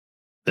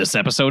This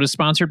episode is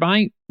sponsored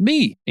by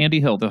me, Andy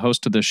Hill, the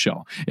host of this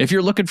show. If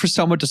you're looking for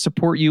someone to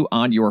support you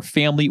on your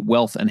family,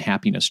 wealth, and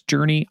happiness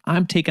journey,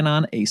 I'm taking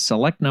on a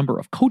select number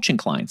of coaching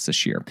clients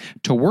this year.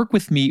 To work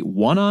with me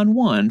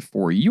one-on-one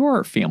for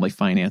your family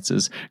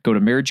finances, go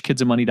to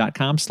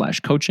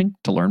marriagekidsandmoney.com/coaching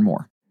to learn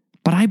more.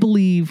 But I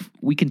believe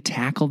we can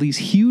tackle these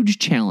huge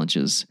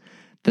challenges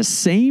the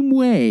same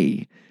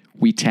way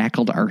we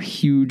tackled our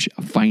huge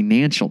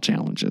financial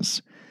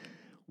challenges,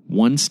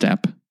 one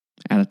step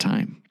at a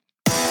time.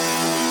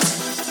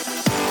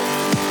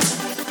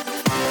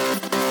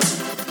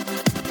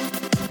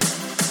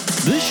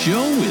 This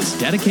show is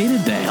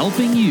dedicated to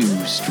helping you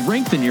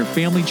strengthen your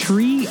family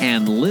tree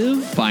and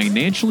live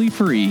financially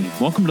free.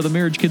 Welcome to the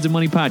Marriage, Kids, and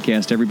Money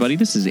podcast, everybody.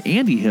 This is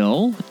Andy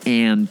Hill,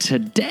 and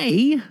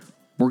today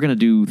we're going to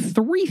do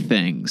three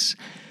things.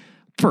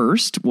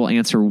 First, we'll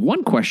answer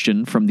one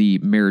question from the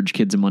Marriage,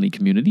 Kids, and Money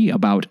community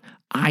about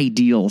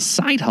ideal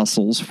side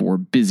hustles for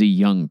busy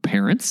young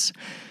parents.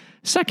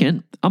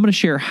 Second, I'm going to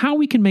share how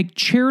we can make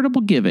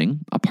charitable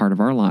giving a part of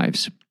our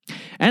lives.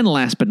 And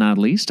last but not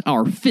least,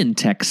 our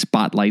FinTech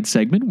Spotlight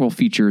segment will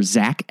feature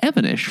Zach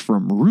Evanish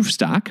from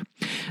Roofstock.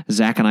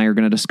 Zach and I are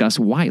going to discuss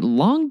why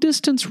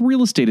long-distance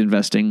real estate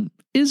investing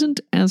isn't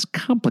as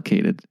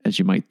complicated as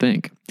you might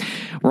think.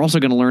 We're also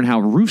going to learn how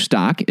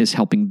Roofstock is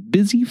helping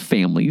busy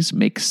families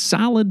make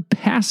solid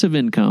passive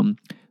income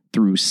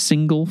through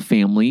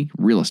single-family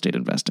real estate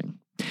investing.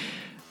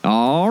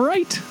 All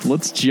right,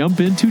 let's jump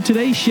into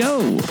today's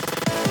show.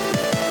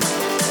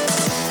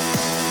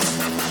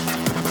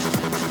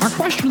 Our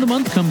question of the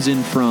month comes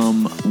in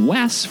from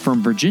Wes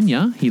from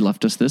Virginia. He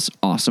left us this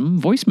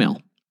awesome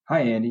voicemail. Hi,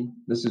 Andy.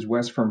 This is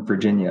Wes from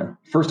Virginia.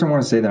 First, I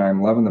want to say that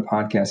I'm loving the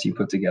podcast you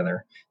put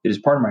together. It is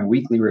part of my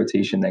weekly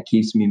rotation that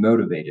keeps me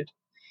motivated.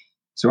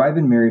 So I've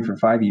been married for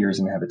 5 years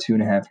and have a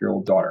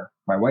 2.5-year-old daughter.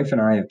 My wife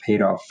and I have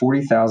paid off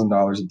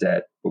 $40,000 of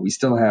debt, but we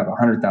still have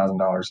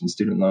 $100,000 in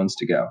student loans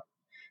to go.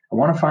 I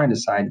want to find a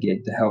side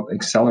gig to help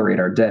accelerate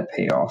our debt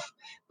payoff,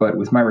 but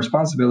with my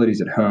responsibilities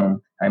at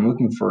home, I'm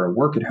looking for a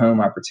work-at-home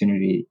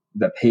opportunity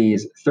that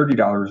pays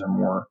 $30 or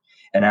more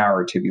an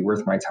hour to be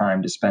worth my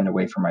time to spend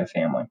away from my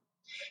family.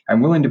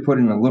 I'm willing to put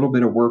in a little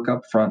bit of work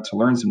up front to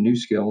learn some new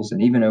skills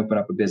and even open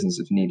up a business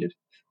if needed,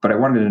 but I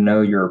wanted to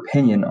know your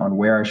opinion on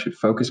where I should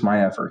focus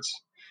my efforts.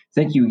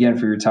 Thank you again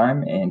for your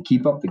time and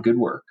keep up the good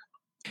work.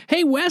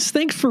 Hey, Wes,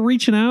 thanks for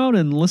reaching out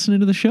and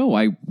listening to the show.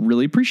 I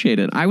really appreciate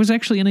it. I was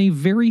actually in a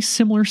very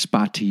similar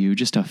spot to you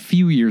just a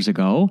few years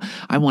ago.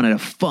 I wanted a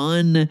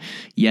fun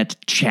yet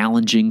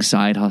challenging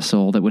side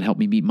hustle that would help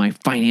me meet my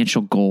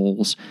financial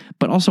goals,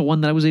 but also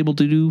one that I was able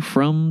to do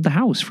from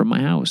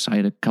my house. I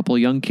had a couple of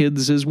young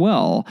kids as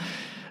well.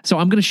 So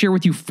I'm going to share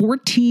with you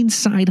 14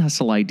 side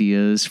hustle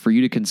ideas for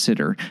you to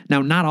consider.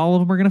 Now, not all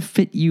of them are going to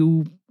fit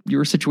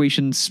your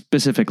situation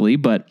specifically,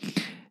 but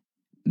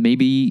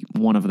maybe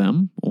one of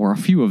them or a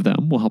few of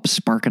them will help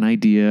spark an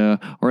idea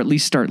or at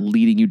least start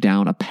leading you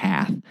down a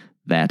path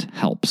that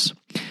helps.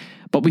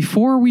 But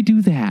before we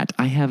do that,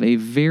 I have a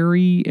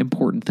very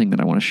important thing that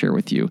I want to share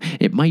with you.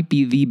 It might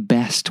be the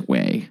best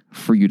way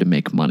for you to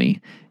make money,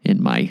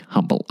 in my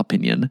humble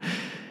opinion,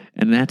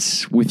 and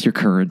that's with your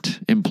current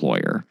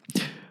employer.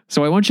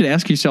 So I want you to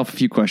ask yourself a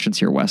few questions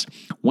here, Wes.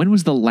 When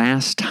was the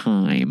last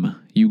time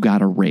you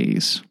got a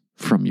raise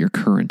from your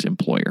current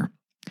employer?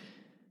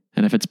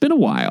 And if it's been a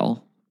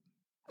while,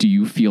 do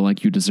you feel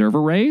like you deserve a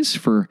raise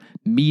for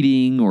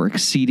meeting or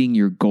exceeding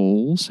your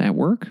goals at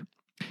work?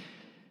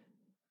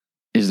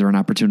 Is there an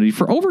opportunity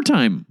for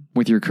overtime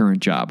with your current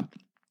job?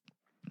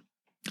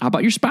 How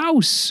about your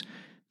spouse?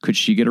 Could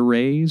she get a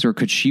raise or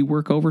could she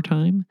work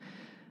overtime?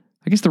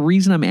 I guess the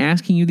reason I'm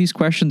asking you these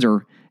questions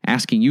or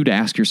asking you to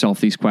ask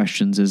yourself these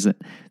questions is that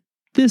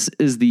this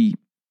is the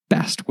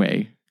best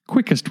way,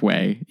 quickest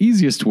way,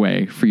 easiest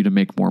way for you to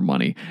make more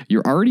money.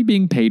 You're already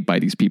being paid by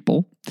these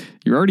people.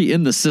 You're already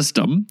in the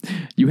system.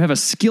 You have a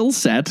skill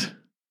set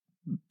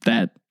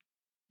that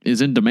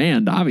is in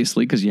demand,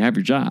 obviously, because you have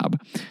your job.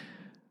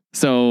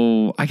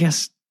 So I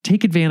guess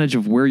take advantage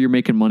of where you're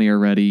making money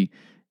already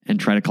and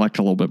try to collect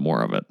a little bit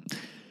more of it.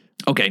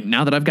 Okay,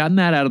 now that I've gotten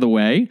that out of the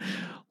way,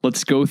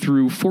 let's go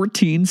through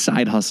 14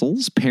 side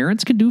hustles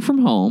parents can do from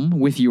home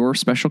with your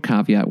special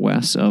caveat,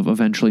 Wes, of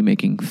eventually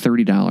making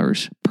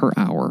 $30 per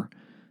hour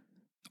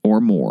or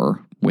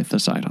more with the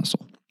side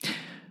hustle.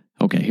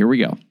 Okay, here we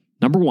go.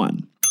 Number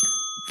 1,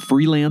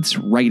 freelance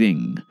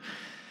writing.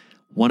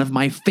 One of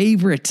my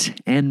favorite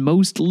and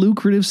most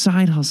lucrative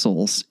side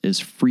hustles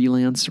is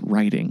freelance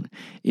writing.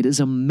 It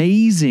is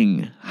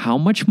amazing how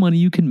much money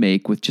you can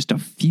make with just a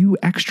few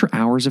extra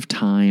hours of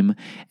time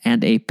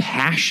and a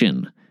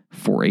passion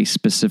for a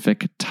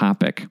specific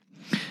topic.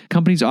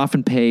 Companies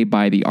often pay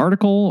by the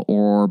article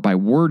or by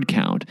word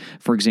count.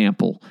 For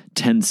example,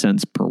 10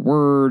 cents per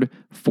word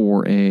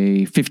for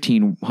a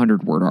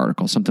 1,500 word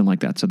article, something like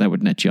that. So that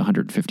would net you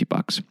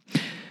 $150.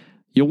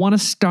 You'll want to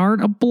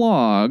start a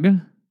blog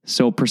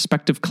so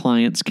prospective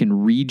clients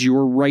can read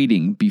your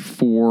writing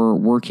before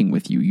working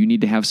with you. You need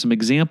to have some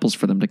examples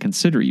for them to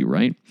consider you,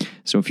 right?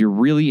 So if you're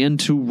really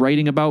into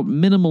writing about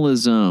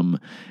minimalism,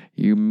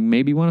 You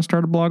maybe want to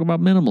start a blog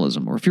about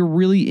minimalism. Or if you're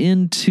really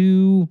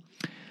into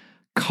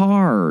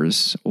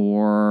cars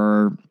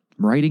or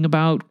writing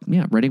about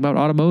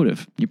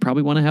automotive, you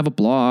probably want to have a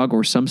blog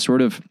or some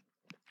sort of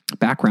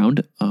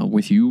background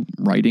with you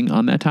writing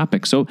on that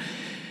topic. So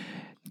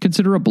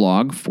consider a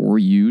blog for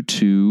you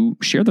to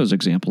share those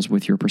examples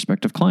with your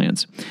prospective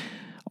clients.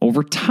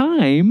 Over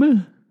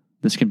time,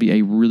 this can be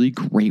a really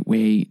great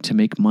way to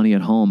make money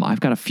at home. I've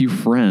got a few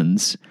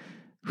friends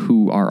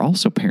who are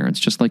also parents,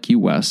 just like you,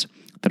 Wes,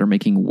 that are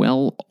making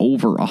well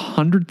over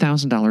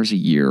 $100,000 a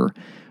year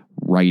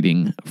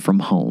writing from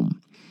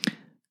home.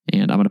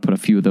 And I'm going to put a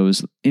few of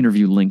those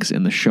interview links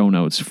in the show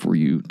notes for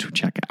you to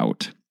check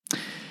out.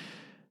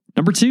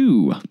 Number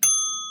 2,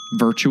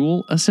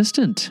 virtual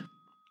assistant.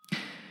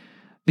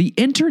 The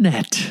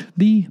internet,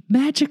 the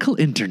magical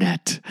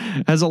internet,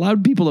 has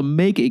allowed people to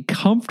make a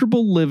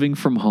comfortable living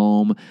from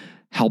home,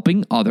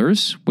 helping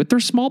others with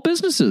their small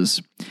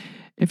businesses.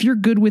 If you're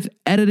good with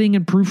editing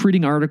and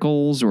proofreading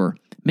articles, or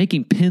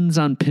making pins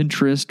on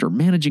Pinterest, or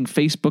managing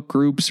Facebook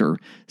groups, or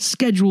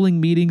scheduling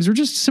meetings, or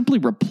just simply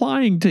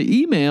replying to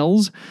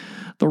emails,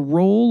 the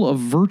role of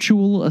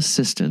virtual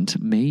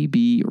assistant may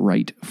be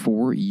right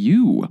for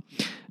you.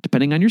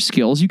 Depending on your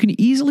skills, you can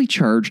easily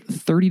charge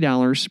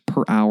 $30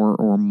 per hour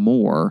or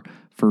more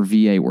for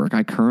VA work.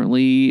 I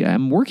currently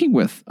am working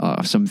with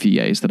some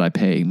VAs that I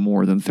pay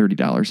more than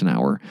 $30 an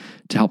hour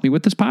to help me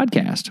with this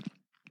podcast.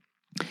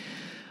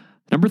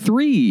 Number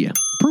 3,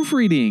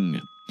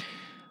 proofreading.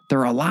 There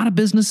are a lot of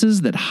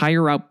businesses that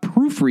hire out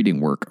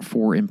proofreading work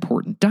for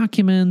important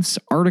documents,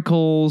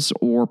 articles,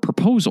 or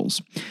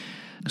proposals.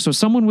 So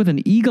someone with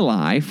an eagle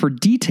eye for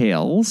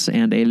details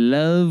and a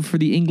love for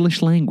the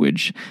English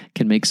language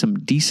can make some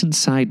decent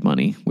side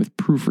money with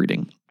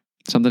proofreading.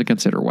 Something to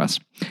consider, Wes.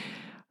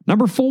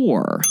 Number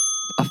 4,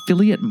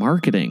 affiliate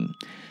marketing.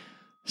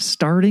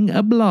 Starting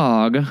a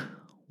blog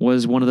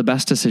was one of the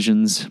best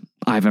decisions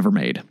I've ever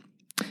made.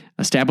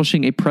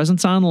 Establishing a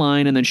presence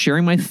online and then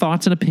sharing my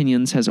thoughts and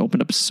opinions has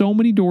opened up so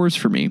many doors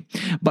for me.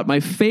 But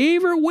my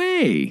favorite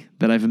way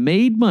that I've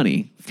made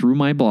money through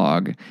my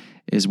blog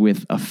is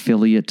with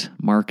affiliate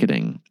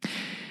marketing.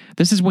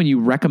 This is when you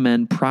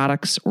recommend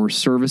products or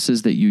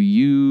services that you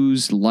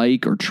use,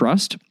 like, or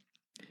trust.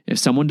 If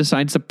someone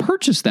decides to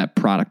purchase that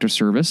product or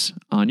service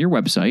on your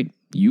website,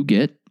 you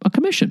get a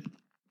commission.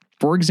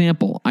 For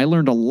example, I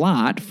learned a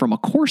lot from a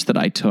course that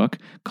I took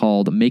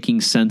called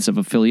Making Sense of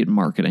Affiliate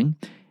Marketing.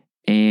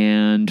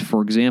 And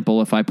for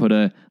example, if I put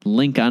a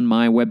link on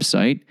my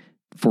website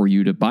for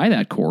you to buy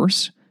that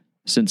course,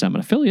 since I'm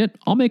an affiliate,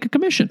 I'll make a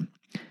commission.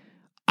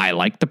 I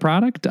liked the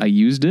product. I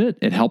used it.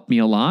 It helped me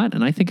a lot,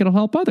 and I think it'll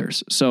help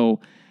others. So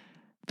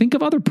think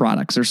of other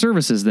products or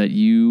services that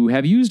you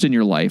have used in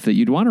your life that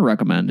you'd want to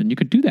recommend, and you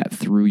could do that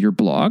through your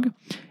blog.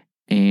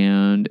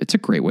 And it's a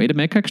great way to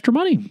make extra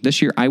money.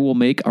 This year, I will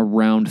make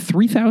around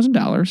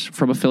 $3,000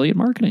 from affiliate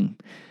marketing,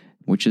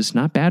 which is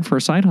not bad for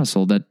a side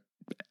hustle that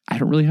I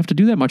don't really have to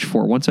do that much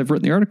for. Once I've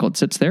written the article, it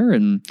sits there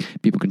and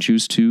people can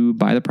choose to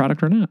buy the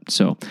product or not.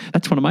 So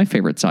that's one of my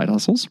favorite side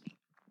hustles.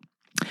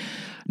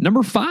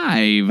 Number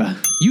 5,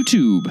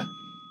 YouTube.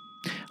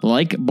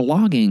 Like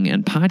blogging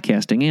and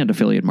podcasting and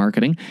affiliate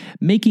marketing,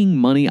 making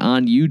money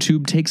on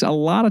YouTube takes a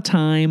lot of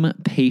time,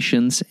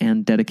 patience,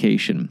 and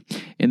dedication.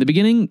 In the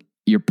beginning,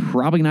 you're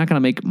probably not going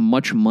to make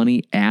much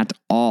money at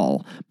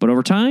all. But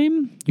over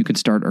time, you can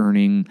start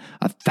earning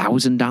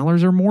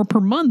 $1,000 or more per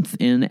month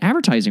in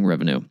advertising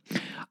revenue.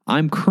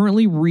 I'm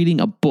currently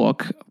reading a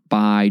book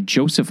by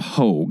Joseph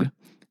Hogue,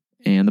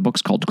 and the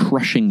book's called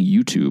Crushing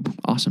YouTube.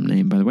 Awesome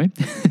name, by the way.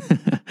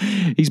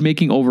 He's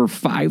making over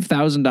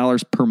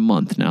 $5,000 per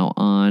month now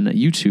on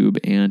YouTube,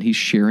 and he's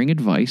sharing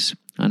advice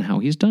on how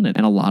he's done it.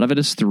 And a lot of it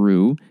is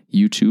through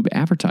YouTube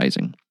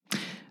advertising.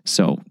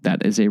 So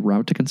that is a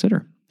route to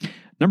consider.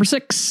 Number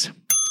 6,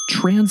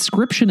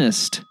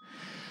 transcriptionist.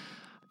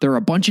 There are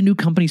a bunch of new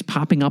companies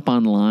popping up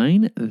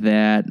online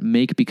that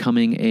make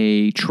becoming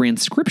a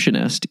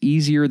transcriptionist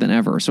easier than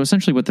ever. So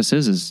essentially what this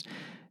is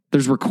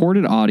there's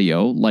recorded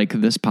audio like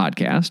this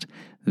podcast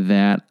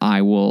that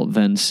I will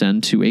then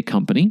send to a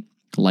company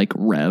like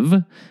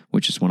Rev,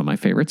 which is one of my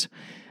favorites,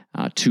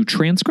 to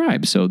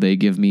transcribe. So they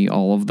give me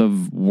all of the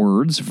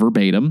words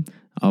verbatim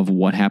of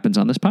what happens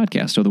on this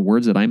podcast. So the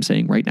words that I'm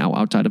saying right now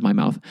outside of my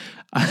mouth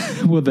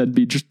will then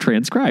be just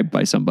transcribed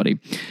by somebody.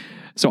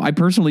 So I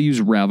personally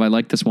use Rev. I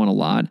like this one a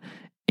lot.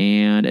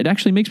 And it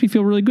actually makes me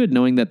feel really good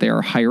knowing that they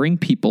are hiring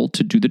people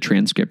to do the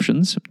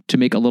transcriptions to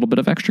make a little bit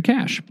of extra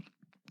cash.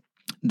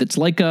 That's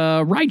like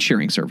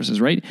ride-sharing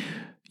services, right?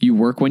 You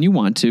work when you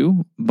want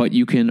to, but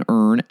you can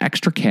earn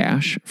extra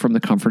cash from the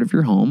comfort of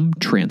your home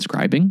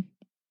transcribing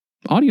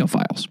audio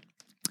files.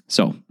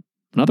 So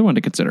another one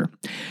to consider.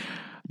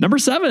 Number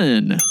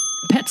 7,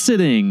 pet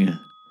sitting.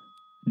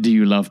 Do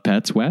you love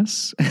pets,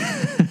 Wes?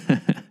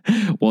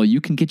 Well,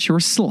 you can get your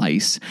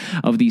slice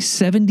of the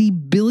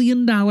 $70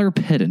 billion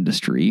pet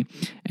industry,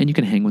 and you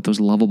can hang with those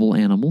lovable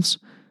animals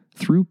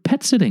through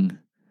pet sitting.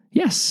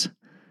 Yes.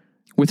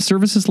 With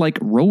services like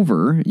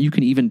Rover, you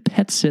can even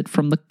pet sit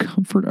from the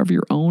comfort of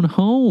your own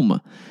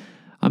home.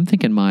 I'm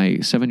thinking my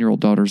 7-year-old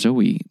daughter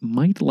Zoe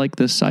might like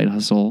this side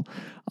hustle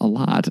a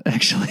lot,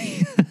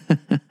 actually.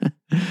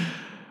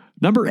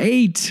 Number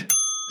 8,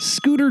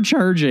 scooter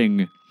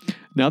charging.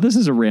 Now, this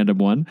is a random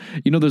one.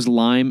 You know those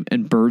Lime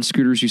and Bird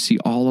scooters you see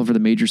all over the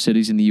major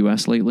cities in the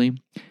U.S.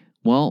 lately?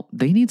 Well,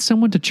 they need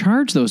someone to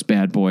charge those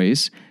bad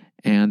boys,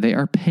 and they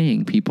are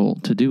paying people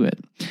to do it.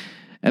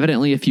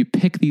 Evidently, if you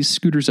pick these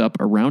scooters up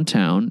around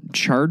town,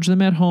 charge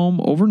them at home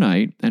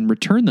overnight, and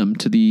return them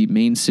to the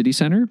main city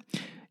center,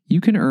 you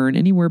can earn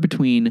anywhere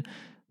between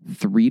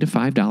 $3 to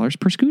 $5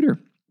 per scooter.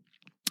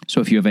 So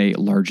if you have a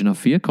large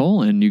enough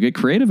vehicle and you get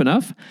creative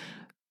enough,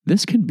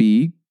 this can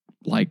be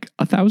like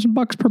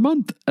 $1,000 per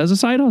month as a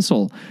side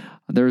hustle.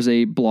 There's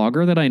a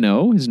blogger that I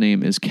know. His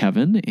name is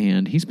Kevin,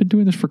 and he's been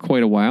doing this for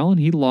quite a while, and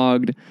he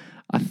logged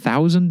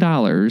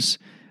 $1,000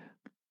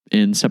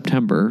 in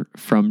September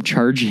from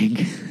charging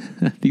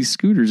these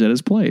scooters at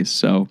his place.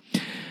 So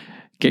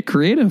get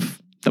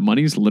creative. The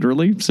money's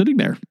literally sitting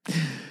there.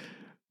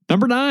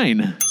 Number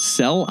 9,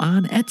 sell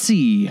on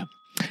Etsy.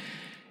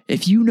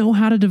 If you know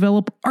how to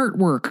develop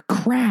artwork,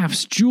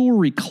 crafts,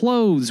 jewelry,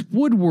 clothes,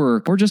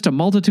 woodwork, or just a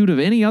multitude of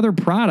any other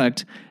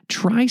product,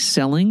 try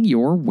selling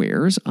your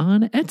wares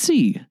on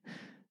Etsy.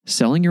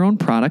 Selling your own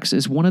products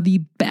is one of the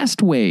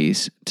best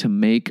ways to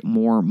make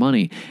more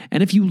money.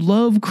 And if you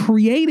love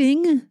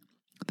creating,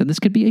 then this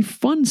could be a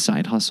fun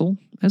side hustle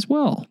as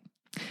well.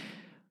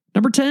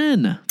 Number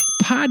 10,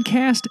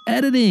 podcast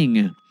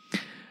editing.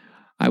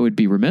 I would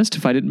be remiss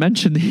if I didn't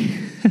mention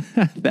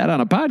that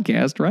on a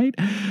podcast, right?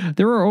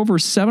 There are over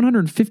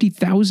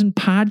 750,000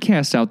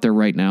 podcasts out there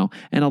right now,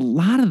 and a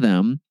lot of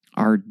them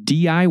are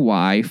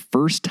DIY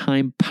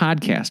first-time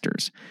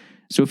podcasters.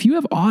 So if you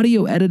have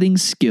audio editing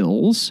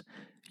skills,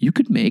 you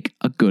could make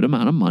a good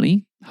amount of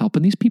money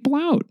helping these people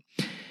out.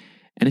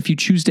 And if you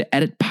choose to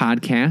edit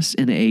podcasts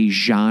in a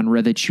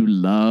genre that you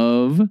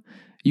love,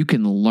 you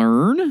can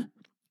learn,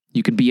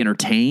 you can be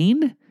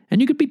entertained, and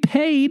you could be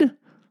paid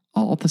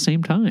all at the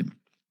same time.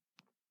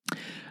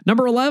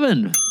 Number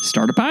 11,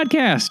 start a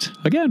podcast.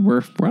 Again,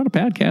 we're on a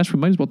podcast. We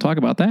might as well talk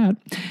about that.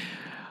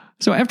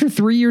 So after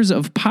 3 years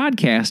of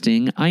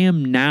podcasting, I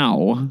am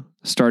now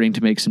starting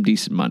to make some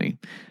decent money.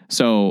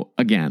 So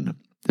again,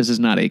 this is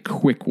not a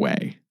quick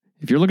way.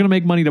 If you're looking to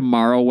make money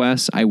tomorrow,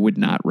 Wes, I would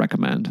not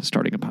recommend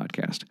starting a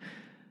podcast.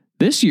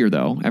 This year,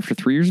 though, after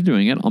 3 years of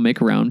doing it, I'll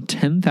make around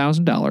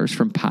 $10,000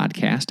 from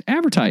podcast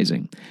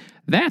advertising.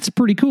 That's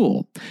pretty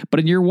cool.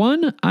 But in year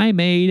 1, I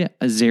made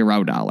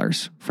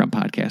 $0 from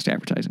podcast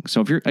advertising.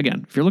 So if you're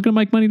looking to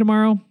make money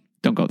tomorrow,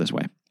 don't go this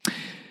way.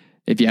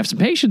 If you have some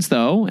patience,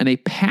 though, and a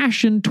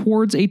passion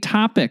towards a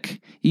topic,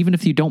 even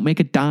if you don't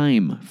make a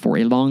dime for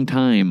a long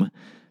time,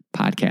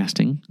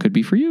 podcasting could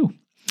be for you.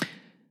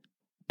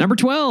 Number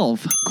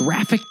 12,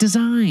 graphic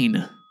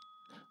design.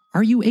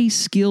 Are you a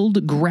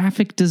skilled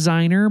graphic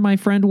designer, my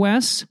friend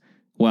Wes?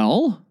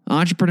 Well,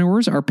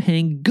 entrepreneurs are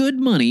paying good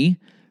money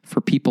for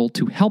people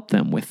to help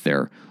them with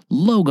their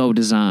logo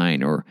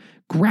design or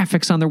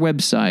graphics on their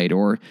website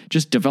or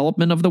just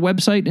development of the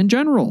website in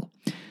general.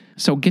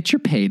 So get your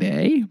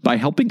payday by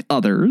helping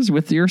others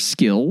with your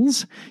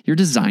skills, your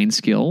design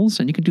skills,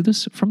 and you can do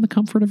this from the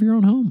comfort of your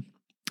own home.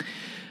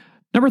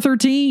 Number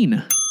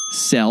 13,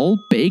 sell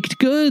baked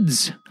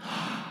goods.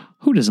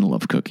 Who doesn't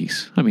love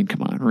cookies? I mean,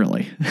 come on,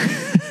 really.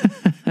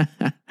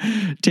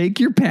 Take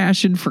your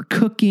passion for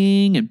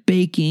cooking and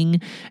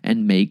baking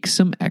and make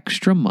some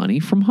extra money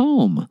from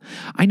home.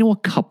 I know a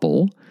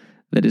couple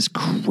that is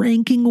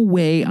cranking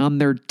away on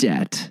their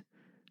debt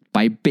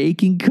by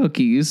baking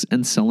cookies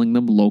and selling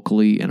them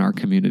locally in our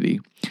community.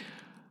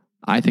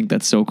 I think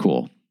that's so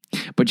cool.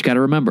 But you got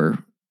to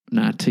remember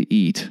not to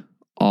eat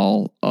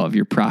all of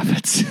your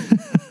profits.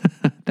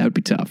 That would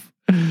be tough.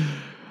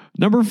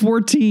 Number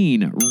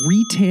 14,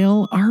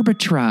 retail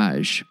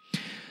arbitrage.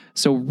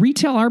 So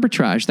retail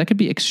arbitrage, that could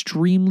be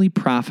extremely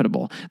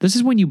profitable. This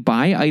is when you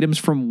buy items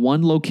from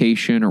one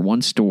location or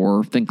one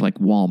store, think like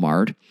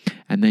Walmart,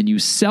 and then you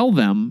sell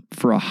them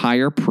for a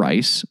higher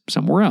price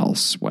somewhere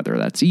else, whether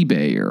that's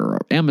eBay or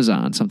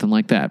Amazon, something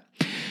like that.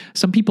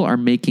 Some people are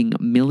making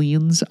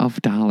millions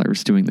of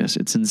dollars doing this.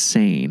 It's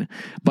insane.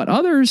 But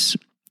others,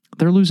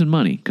 they're losing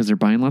money because they're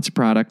buying lots of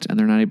product and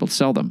they're not able to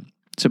sell them.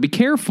 So be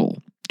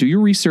careful. Do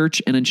your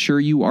research and ensure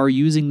you are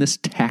using this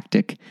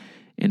tactic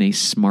in a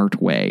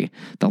smart way.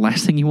 The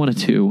last thing you want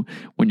to do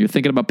when you're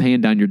thinking about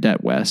paying down your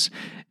debt, Wes,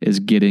 is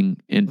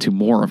getting into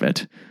more of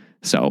it.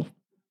 So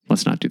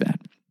let's not do that.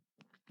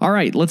 All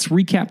right, let's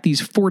recap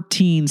these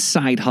 14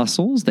 side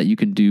hustles that you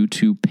can do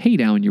to pay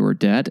down your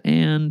debt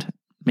and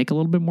make a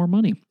little bit more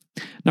money.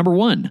 Number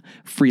 1,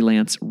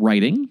 freelance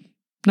writing.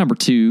 Number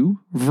 2,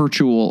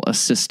 virtual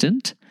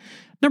assistant.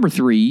 Number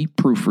 3,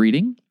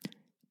 proofreading.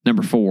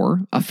 Number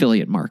 4,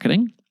 affiliate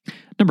marketing.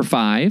 Number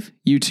 5,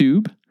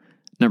 YouTube.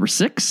 Number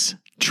 6,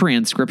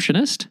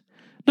 transcriptionist.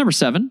 Number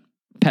 7,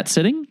 pet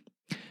sitting.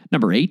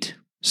 Number 8,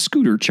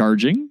 scooter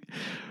charging.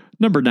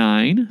 Number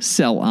 9,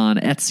 sell on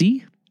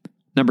Etsy.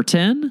 Number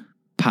 10,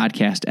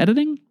 podcast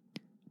editing.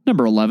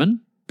 Number 11,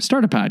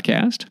 start a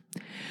podcast.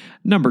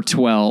 Number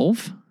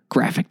 12,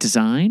 graphic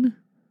design.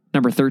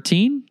 Number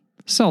 13,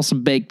 sell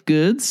some baked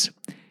goods.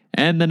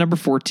 And then number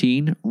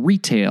 14,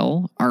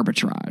 retail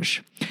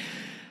arbitrage.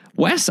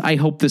 Wes, I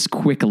hope this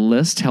quick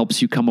list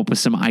helps you come up with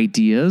some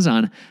ideas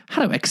on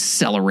how to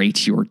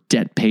accelerate your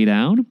debt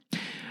paydown.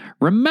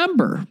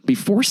 Remember,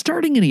 before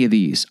starting any of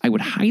these, I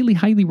would highly,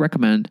 highly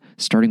recommend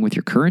starting with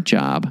your current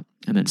job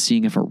and then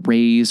seeing if a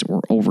raise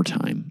or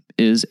overtime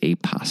is a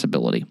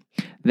possibility.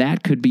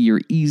 That could be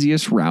your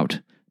easiest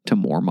route to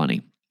more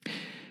money.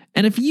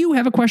 And if you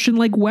have a question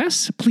like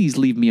Wes, please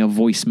leave me a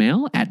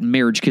voicemail at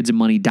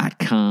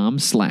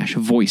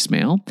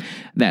marriagekidsandmoney.com/voicemail.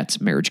 That's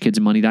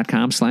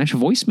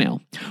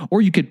marriagekidsandmoney.com/voicemail.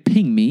 Or you could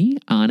ping me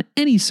on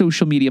any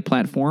social media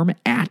platform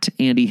at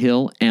Andy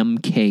Hill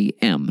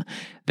MKM.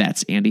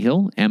 That's Andy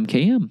Hill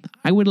MKM.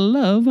 I would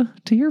love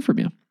to hear from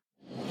you.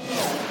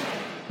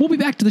 We'll be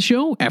back to the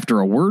show after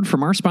a word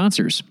from our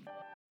sponsors.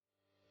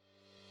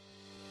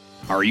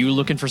 Are you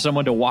looking for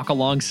someone to walk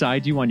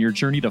alongside you on your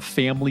journey to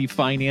family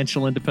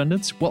financial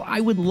independence? Well, I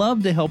would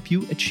love to help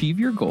you achieve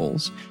your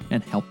goals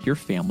and help your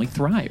family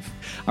thrive.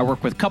 I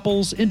work with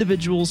couples,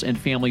 individuals, and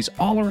families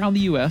all around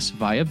the U.S.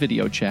 via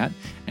video chat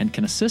and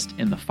can assist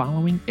in the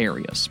following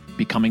areas: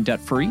 becoming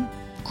debt-free,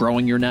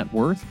 growing your net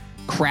worth,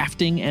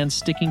 crafting and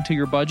sticking to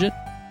your budget,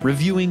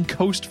 reviewing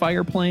Coast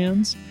Fire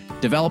plans,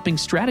 developing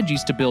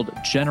strategies to build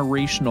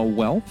generational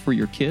wealth for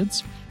your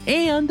kids,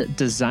 and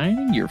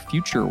designing your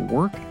future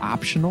work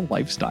optional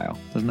lifestyle.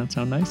 Doesn't that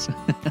sound nice?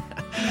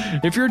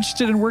 If you're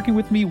interested in working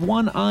with me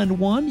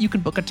one-on-one, you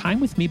can book a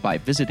time with me by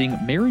visiting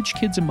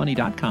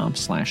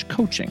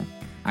marriagekidsandmoney.com/coaching.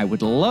 I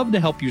would love to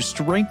help you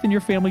strengthen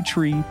your family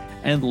tree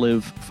and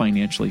live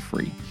financially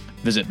free.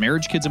 Visit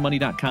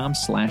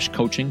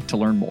marriagekidsandmoney.com/coaching to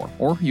learn more,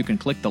 or you can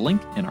click the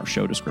link in our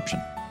show description.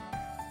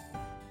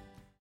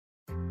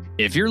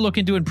 If you're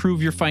looking to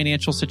improve your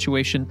financial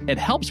situation, it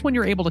helps when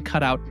you're able to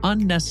cut out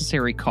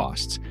unnecessary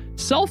costs.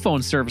 Cell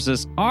phone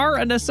services are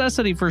a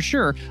necessity for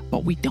sure,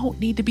 but we don't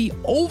need to be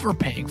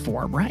overpaying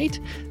for them, right?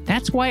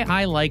 That's why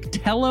I like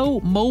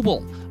Tello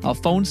Mobile, a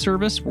phone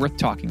service worth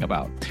talking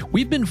about.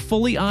 We've been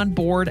fully on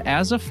board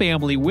as a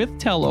family with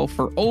Tello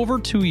for over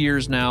 2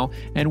 years now,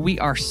 and we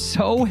are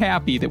so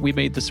happy that we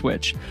made the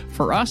switch.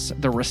 For us,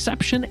 the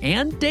reception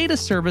and data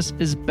service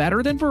is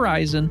better than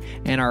Verizon,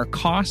 and our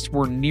costs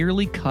were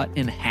nearly cut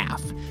in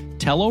half.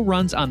 Tello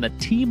runs on the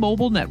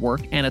T-Mobile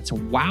network, and it's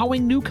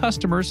wowing new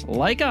customers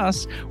like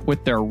us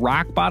with their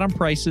rock-bottom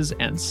prices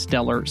and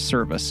stellar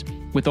service.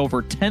 With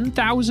over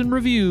 10,000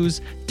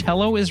 reviews,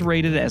 Tello is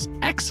rated as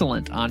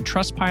excellent on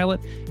Trustpilot,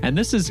 and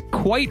this is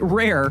quite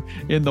rare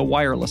in the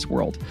wireless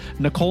world.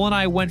 Nicole and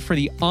I went for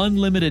the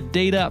unlimited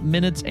data,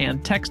 minutes,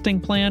 and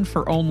texting plan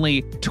for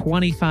only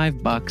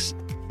 $25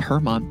 per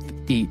month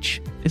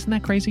each. Isn't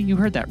that crazy? You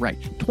heard that right.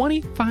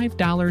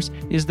 $25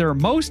 is their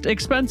most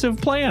expensive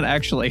plan,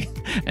 actually.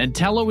 And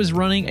Tello is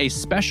running a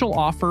special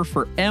offer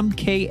for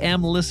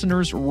MKM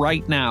listeners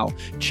right now.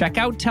 Check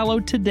out Tello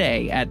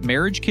today at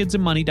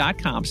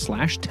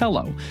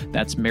marriagekidsandmoney.com/Tello.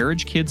 That's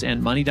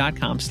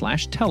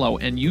marriagekidsandmoney.com/Tello,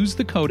 and use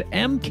the code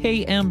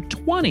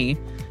MKM20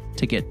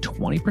 to get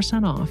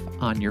 20% off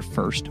on your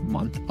first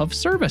month of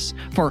service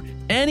for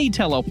any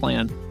Tello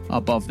plan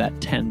above that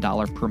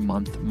 $10 per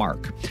month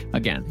mark.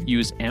 Again,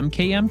 use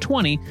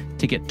MKM20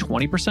 to get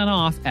 20%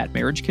 off at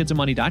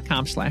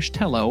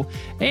marriagekidsandmoney.com/Tello,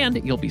 and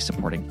you'll be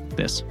supporting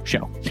this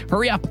show.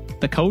 Hurry up.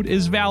 The code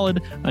is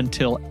valid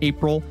until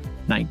April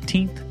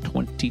 19th,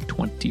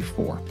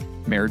 2024.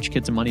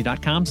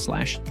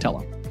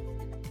 marriagekidsandmoney.com/Tello.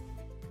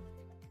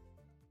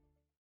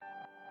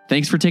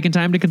 Thanks for taking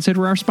time to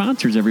consider our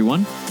sponsors,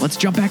 everyone. Let's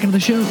jump back into the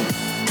show.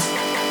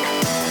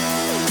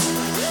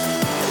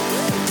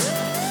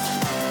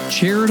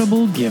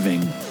 Charitable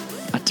giving,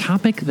 a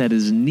topic that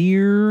is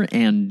near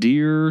and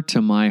dear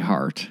to my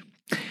heart.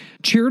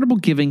 Charitable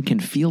giving can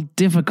feel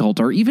difficult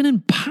or even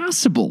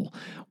impossible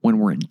when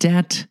we're in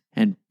debt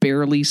and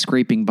barely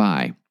scraping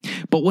by.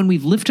 But when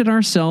we've lifted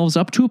ourselves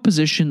up to a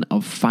position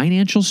of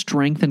financial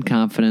strength and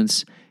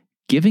confidence,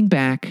 giving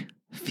back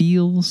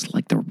feels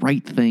like the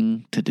right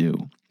thing to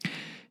do.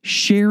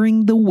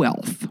 Sharing the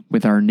wealth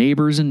with our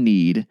neighbors in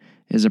need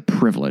is a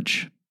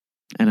privilege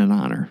and an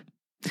honor.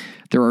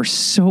 There are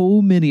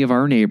so many of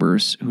our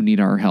neighbors who need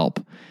our help.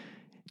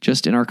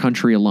 Just in our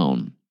country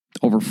alone,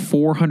 over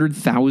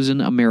 400,000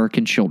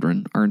 American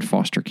children are in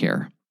foster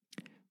care.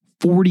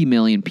 40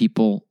 million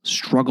people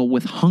struggle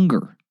with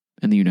hunger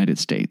in the United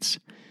States.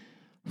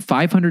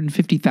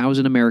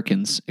 550,000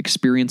 Americans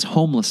experience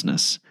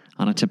homelessness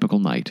on a typical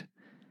night.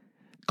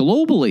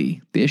 Globally,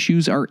 the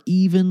issues are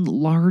even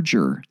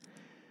larger.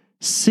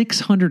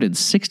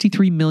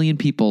 663 million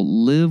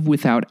people live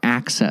without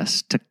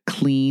access to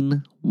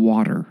clean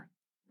water.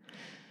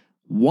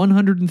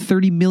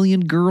 130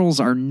 million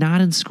girls are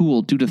not in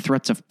school due to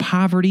threats of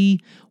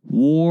poverty,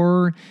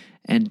 war,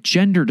 and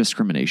gender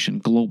discrimination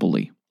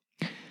globally.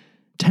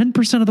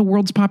 10% of the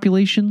world's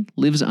population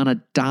lives on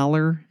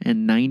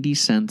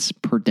 $1.90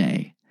 per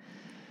day.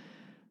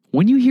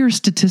 When you hear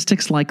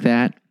statistics like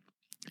that,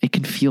 it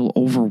can feel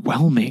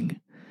overwhelming.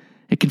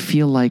 It can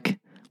feel like,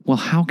 well,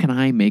 how can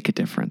I make a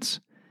difference?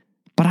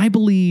 But I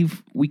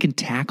believe we can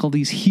tackle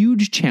these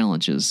huge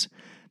challenges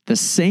the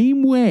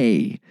same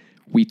way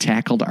we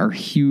tackled our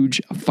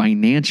huge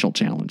financial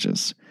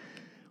challenges,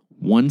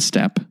 one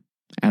step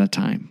at a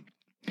time.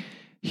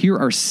 Here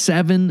are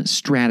 7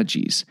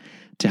 strategies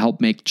to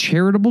help make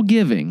charitable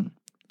giving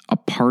a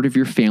part of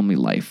your family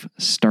life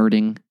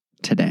starting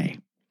today.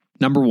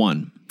 Number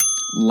 1,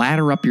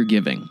 ladder up your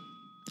giving.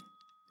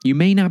 You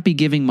may not be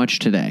giving much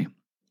today,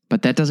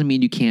 but that doesn't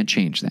mean you can't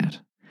change that.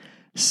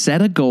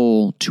 Set a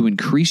goal to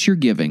increase your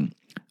giving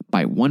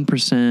by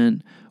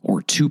 1%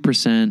 or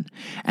 2%,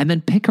 and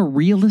then pick a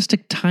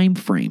realistic time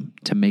frame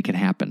to make it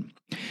happen.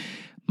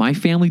 My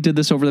family did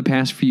this over the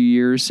past few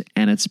years,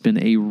 and it's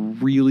been a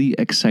really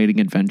exciting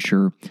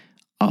adventure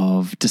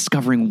of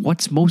discovering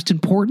what's most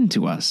important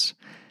to us.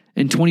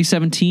 In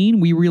 2017,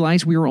 we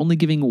realized we were only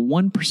giving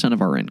 1%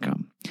 of our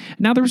income.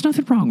 Now, there was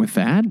nothing wrong with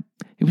that.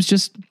 It was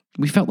just,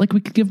 we felt like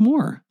we could give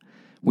more.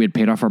 We had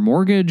paid off our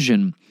mortgage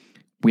and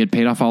we had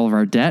paid off all of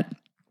our debt,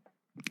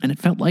 and it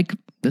felt like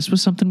this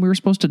was something we were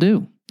supposed to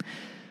do.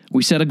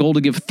 We set a goal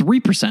to give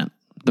 3%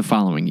 the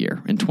following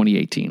year in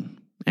 2018,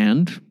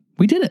 and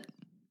we did it.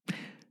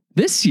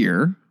 This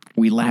year,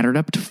 we laddered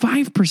up to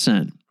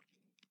 5%.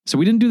 So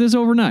we didn't do this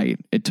overnight.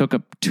 It took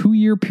a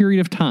 2-year period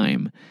of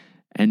time,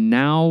 and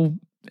now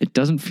it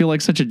doesn't feel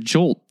like such a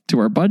jolt to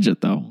our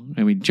budget, though.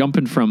 I mean,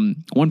 jumping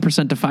from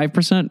 1% to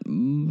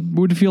 5%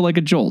 would feel like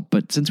a jolt,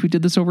 but since we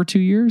did this over 2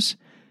 years,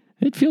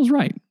 it feels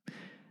right.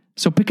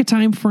 So pick a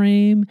time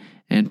frame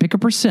and pick a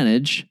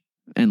percentage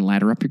and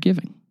ladder up your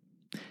giving.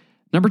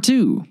 Number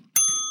 2,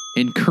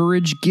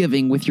 encourage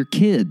giving with your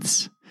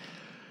kids.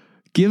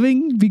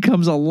 Giving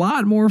becomes a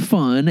lot more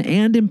fun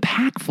and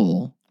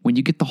impactful when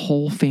you get the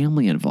whole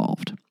family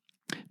involved.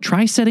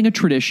 Try setting a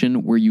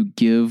tradition where you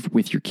give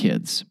with your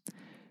kids.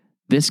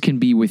 This can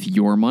be with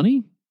your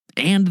money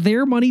and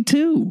their money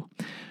too.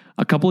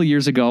 A couple of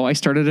years ago, I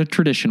started a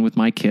tradition with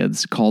my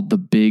kids called the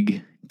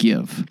Big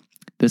Give.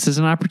 This is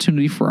an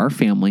opportunity for our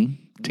family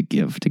to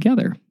give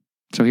together.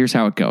 So here's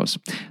how it goes.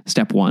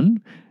 Step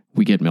 1,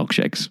 we get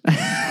milkshakes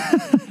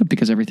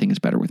because everything is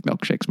better with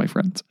milkshakes, my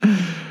friends.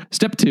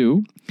 Step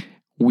 2,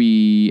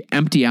 we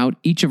empty out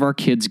each of our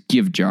kids'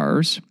 give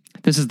jars.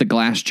 This is the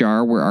glass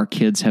jar where our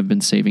kids have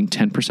been saving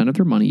 10% of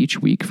their money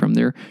each week from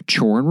their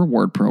chore and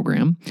reward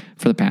program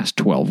for the past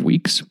 12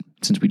 weeks,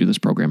 since we do this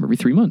program every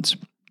 3 months.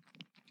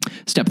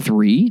 Step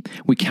 3,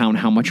 we count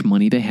how much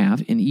money they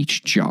have in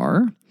each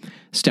jar.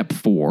 Step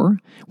 4,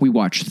 we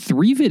watch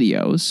 3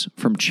 videos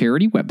from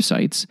charity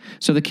websites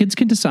so the kids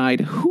can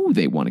decide who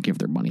they want to give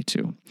their money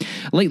to.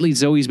 Lately,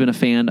 Zoe's been a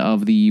fan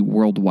of the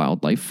World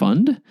Wildlife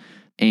Fund,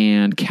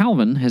 and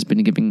Calvin has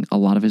been giving a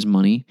lot of his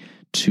money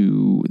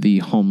to the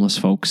homeless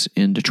folks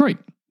in Detroit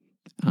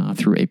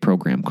through a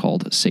program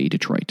called Say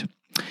Detroit.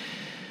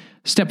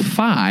 Step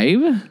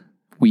 5,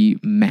 we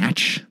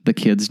match the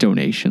kids'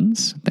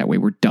 donations. That way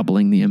we're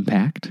doubling the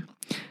impact.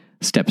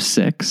 Step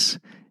 6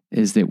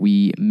 is that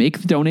we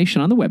make the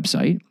donation on the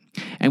website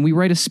and we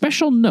write a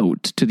special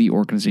note to the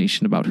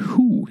organization about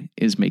who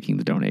is making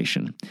the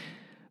donation.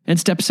 And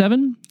step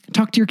 7,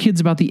 talk to your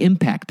kids about the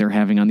impact they're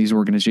having on these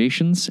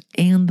organizations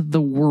and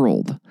the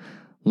world.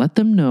 Let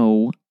them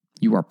know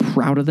you are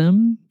proud of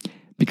them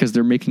because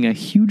they're making a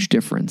huge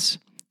difference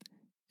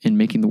in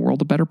making the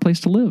world a better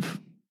place to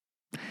live.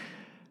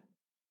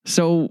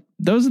 So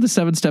those are the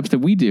 7 steps that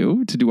we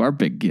do to do our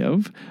big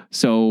give.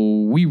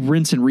 So we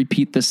rinse and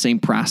repeat the same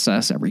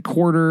process every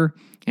quarter,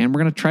 and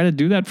we're going to try to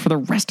do that for the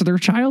rest of their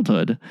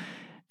childhood.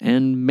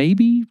 And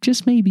maybe,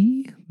 just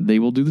maybe, they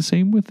will do the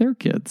same with their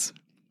kids.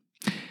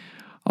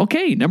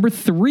 Okay, number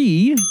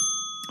 3,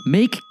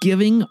 make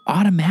giving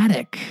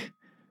automatic.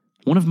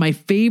 One of my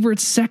favorite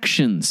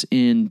sections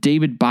in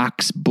David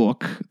Bach's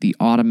book, The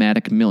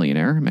Automatic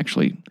Millionaire, I'm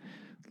actually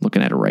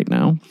looking at it right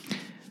now,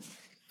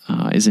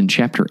 is in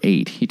chapter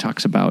 8. He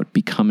talks about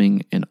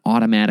becoming an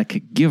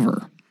automatic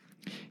giver.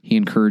 He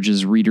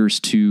encourages readers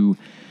to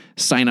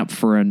sign up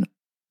for an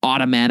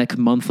automatic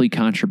monthly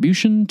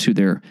contribution to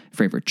their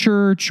favorite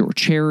church or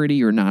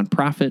charity or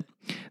nonprofit.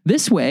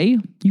 This way,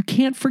 you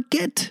can't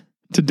forget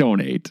to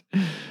donate.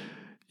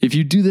 If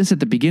you do this at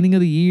the beginning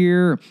of the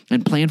year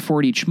and plan for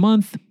it each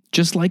month,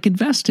 just like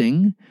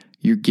investing,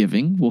 your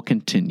giving will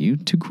continue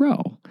to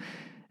grow.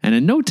 And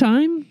in no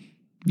time,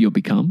 you'll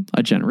become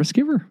a generous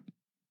giver.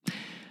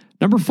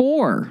 Number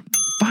 4,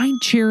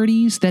 find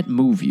charities that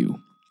move you.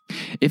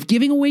 If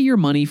giving away your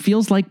money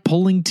feels like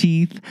pulling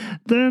teeth,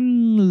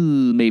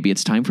 then maybe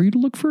it's time for you to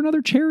look for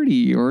another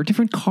charity or a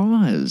different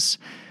cause.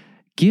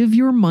 Give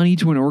your money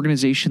to an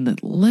organization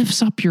that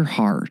lifts up your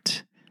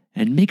heart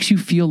and makes you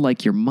feel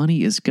like your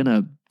money is going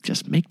to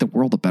just make the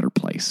world a better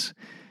place.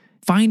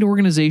 Find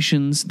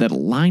organizations that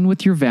align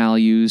with your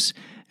values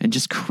and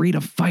just create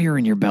a fire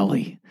in your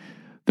belly.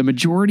 The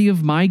majority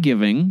of my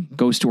giving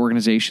goes to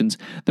organizations.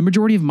 The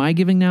majority of my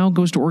giving now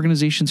goes to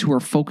organizations who are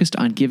focused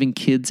on giving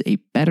kids a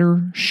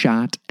better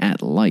shot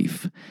at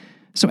life.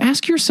 So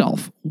ask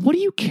yourself, what do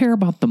you care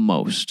about the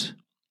most?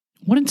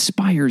 What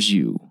inspires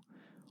you?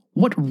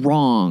 What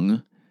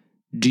wrong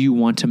do you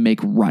want to make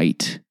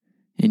right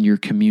in your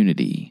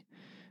community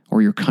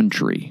or your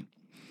country?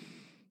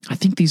 I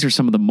think these are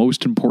some of the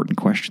most important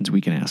questions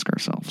we can ask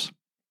ourselves.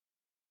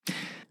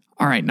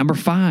 All right, number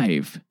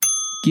 5,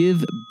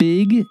 give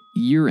big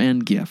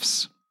year-end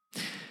gifts.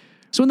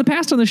 So in the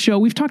past on the show,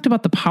 we've talked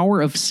about the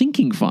power of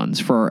sinking funds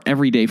for our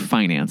everyday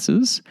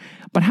finances,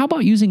 but how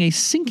about using a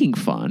sinking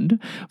fund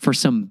for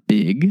some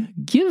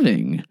big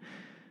giving?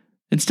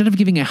 Instead of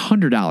giving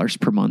 $100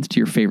 per month to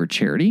your favorite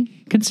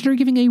charity, consider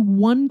giving a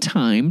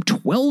one-time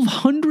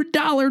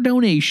 $1,200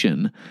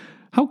 donation.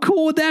 How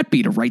cool would that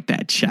be to write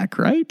that check,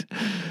 right?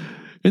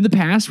 In the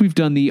past, we've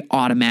done the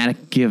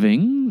automatic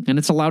giving, and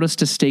it's allowed us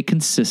to stay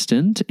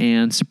consistent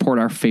and support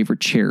our favorite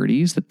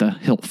charities that the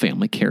Hill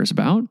family cares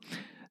about.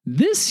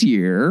 This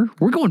year,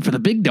 we're going for the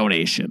big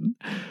donation.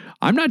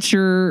 I'm not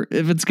sure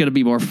if it's going to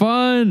be more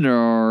fun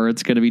or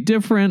it's going to be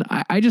different.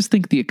 I just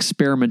think the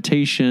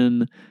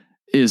experimentation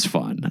is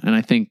fun. And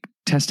I think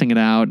testing it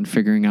out and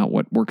figuring out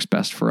what works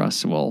best for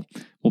us will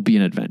be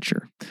an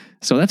adventure.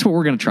 So that's what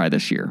we're going to try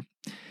this year.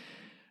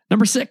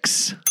 Number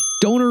 6,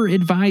 donor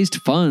advised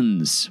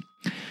funds.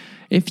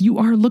 If you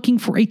are looking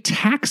for a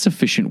tax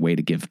efficient way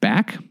to give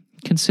back,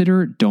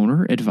 consider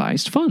donor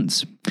advised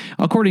funds.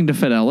 According to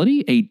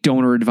Fidelity, a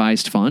donor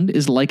advised fund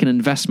is like an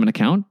investment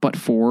account, but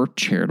for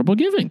charitable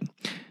giving.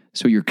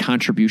 So your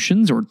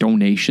contributions or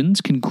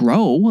donations can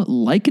grow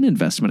like an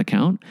investment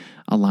account,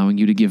 allowing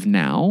you to give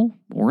now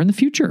or in the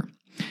future.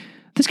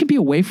 This can be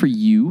a way for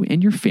you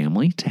and your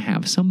family to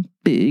have some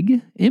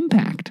big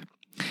impact.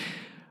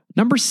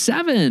 Number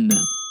 7,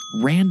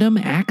 random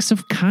acts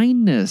of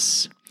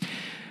kindness.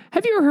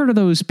 Have you ever heard of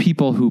those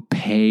people who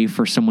pay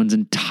for someone's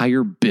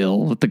entire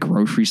bill at the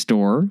grocery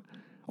store?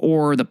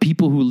 Or the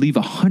people who leave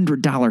a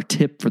 $100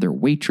 tip for their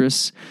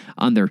waitress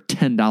on their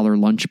 $10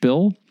 lunch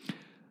bill?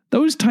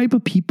 Those type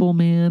of people,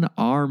 man,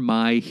 are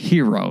my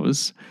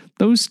heroes.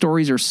 Those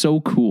stories are so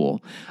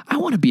cool. I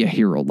want to be a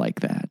hero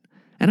like that.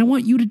 And I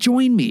want you to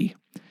join me.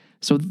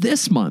 So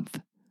this month,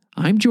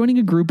 I'm joining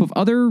a group of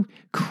other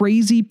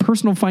crazy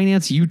personal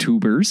finance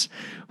YouTubers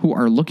who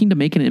are looking to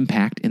make an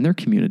impact in their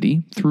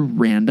community through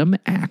random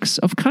acts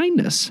of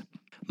kindness.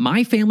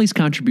 My family's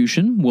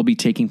contribution will be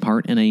taking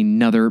part in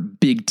another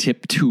Big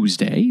Tip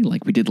Tuesday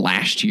like we did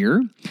last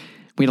year.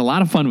 We had a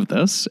lot of fun with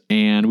this,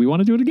 and we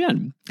want to do it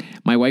again.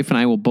 My wife and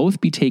I will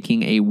both be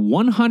taking a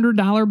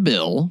 $100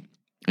 bill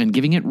and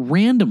giving it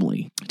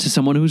randomly to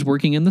someone who's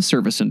working in the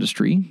service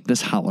industry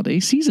this holiday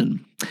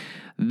season.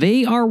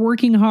 They are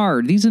working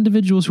hard. These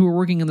individuals who are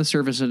working in the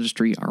service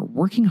industry are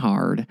working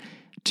hard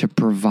to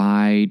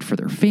provide for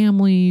their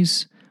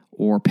families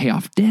or pay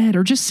off debt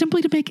or just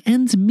simply to make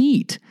ends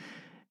meet.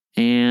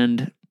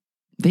 And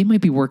they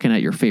might be working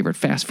at your favorite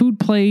fast food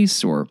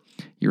place or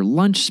your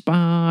lunch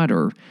spot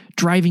or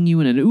driving you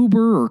in an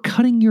Uber or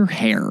cutting your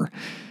hair.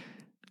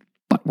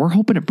 But we're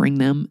hoping to bring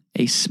them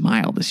a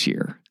smile this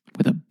year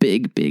with a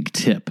big, big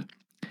tip.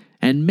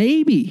 And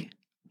maybe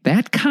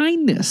that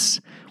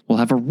kindness will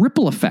have a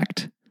ripple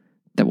effect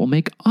that will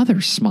make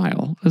others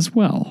smile as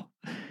well.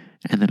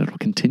 And then it'll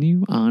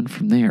continue on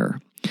from there.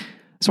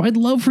 So I'd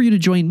love for you to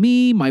join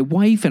me, my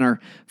wife, and our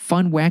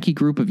fun, wacky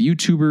group of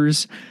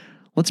YouTubers.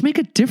 Let's make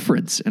a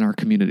difference in our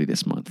community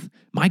this month.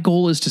 My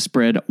goal is to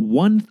spread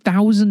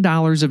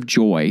 $1,000 of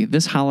joy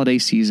this holiday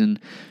season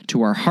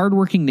to our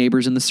hardworking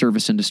neighbors in the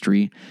service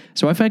industry.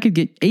 So if I could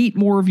get 8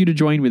 more of you to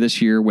join me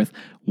this year with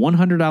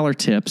 $100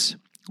 tips,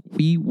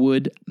 we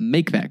would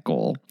make that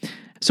goal.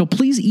 So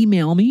please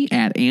email me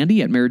at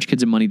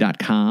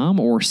andy@marriagekidsandmoney.com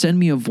or send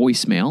me a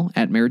voicemail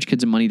at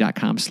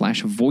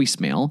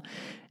marriagekidsandmoney.com/voicemail.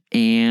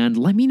 And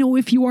let me know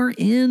if you are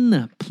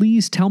in.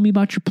 Please tell me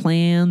about your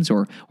plans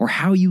or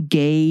how you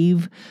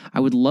gave. I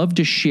would love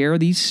to share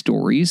these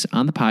stories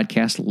on the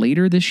podcast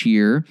later this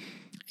year.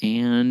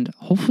 And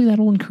hopefully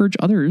that'll encourage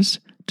others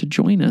to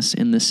join us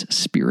in this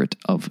spirit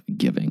of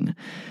giving.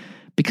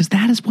 Because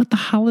that is what the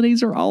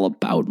holidays are all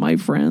about, my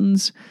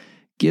friends.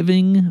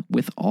 Giving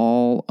with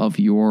all of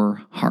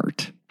your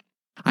heart.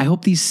 I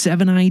hope these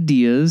 7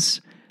 ideas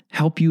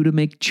help you to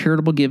make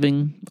charitable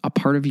giving a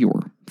part of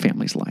your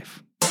family's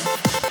life.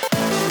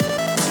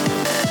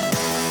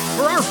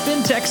 For our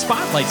FinTech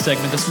Spotlight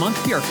segment this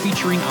month, we are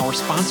featuring our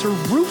sponsor,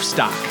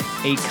 Roofstock,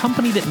 a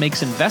company that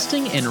makes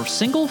investing in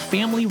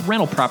single-family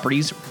rental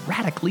properties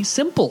radically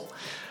simple.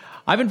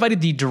 I've invited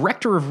the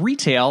director of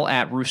retail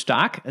at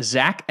Roofstock,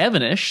 Zach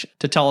Evanish,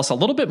 to tell us a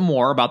little bit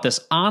more about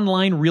this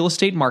online real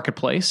estate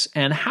marketplace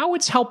and how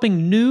it's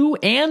helping new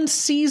and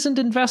seasoned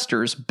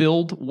investors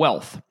build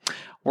wealth.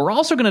 We're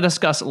also going to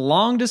discuss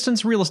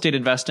long-distance real estate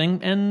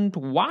investing and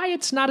why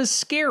it's not as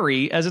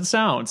scary as it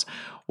sounds.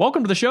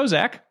 Welcome to the show,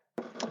 Zach.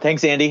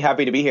 Thanks, Andy.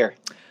 Happy to be here.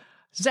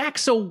 Zach,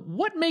 so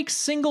what makes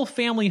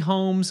single-family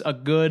homes a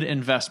good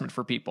investment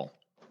for people?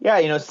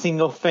 Yeah,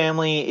 single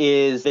family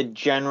is the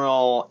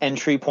general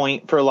entry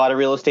point for a lot of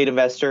real estate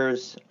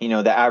investors.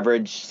 The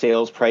average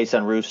sales price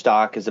on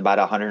Roofstock is about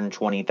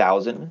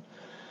 $120,000.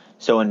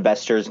 So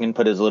investors can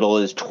put as little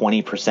as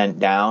 20%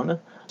 down.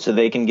 So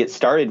they can get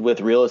started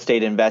with real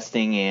estate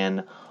investing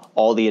and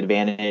all the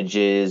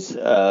advantages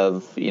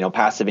of,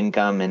 passive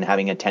income and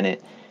having a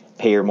tenant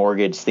pay your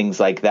mortgage, things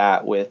like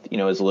that with,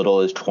 as little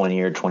as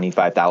 $20,000 or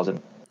 $25,000.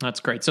 That's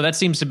great. So that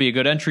seems to be a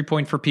good entry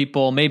point for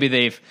people. Maybe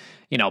they've,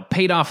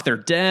 paid off their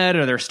debt,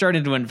 or they're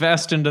starting to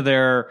invest into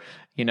their,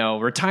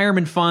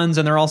 retirement funds,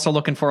 and they're also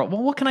looking for,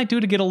 well, what can I do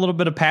to get a little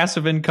bit of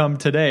passive income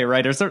today,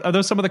 right? Are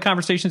those some of the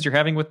conversations you're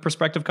having with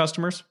prospective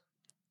customers?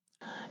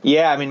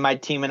 Yeah, I mean, my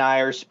team and I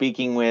are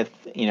speaking with,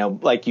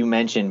 like you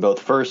mentioned,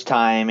 both first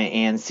time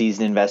and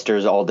seasoned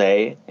investors all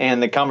day.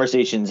 And the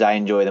conversations I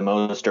enjoy the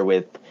most are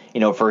with,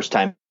 first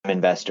time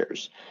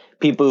investors,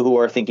 people who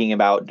are thinking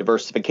about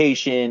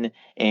diversification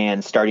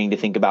and starting to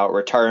think about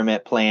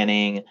retirement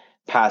planning,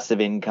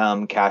 passive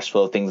income, cash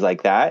flow, things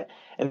like that.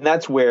 And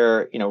that's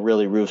where,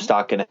 really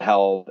Roofstock can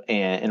help,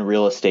 and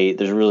real estate,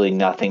 there's really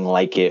nothing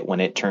like it when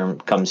it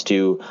comes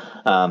to,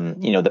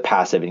 the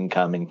passive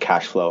income and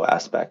cash flow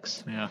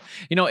aspects. Yeah.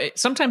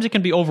 Sometimes it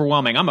can be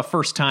overwhelming. I'm a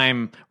first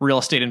time real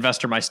estate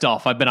investor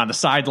myself. I've been on the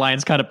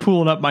sidelines kind of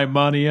pooling up my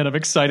money, and I'm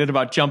excited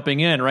about jumping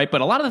in, right?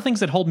 But a lot of the things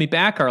that hold me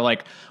back are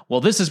like,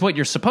 well, this is what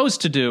you're supposed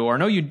to do, or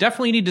no, you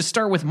definitely need to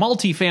start with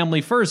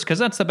multifamily first because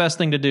that's the best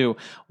thing to do.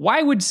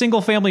 Why would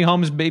single family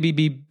homes maybe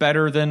be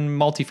better than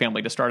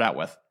multifamily to start out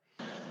with?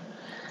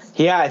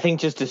 Yeah, I think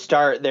just to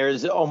start,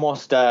 there's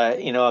almost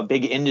a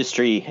big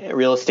industry,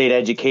 real estate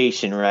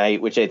education,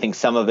 right? Which I think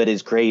some of it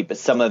is great, but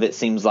some of it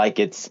seems like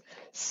it's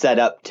set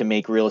up to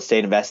make real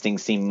estate investing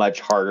seem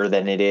much harder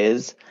than it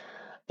is.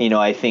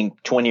 I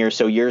think 20 or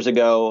so years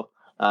ago,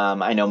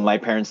 I know my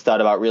parents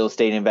thought about real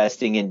estate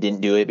investing and didn't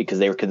do it because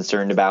they were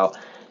concerned about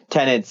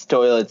tenants,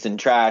 toilets, and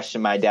trash.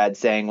 And my dad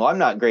saying, well, I'm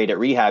not great at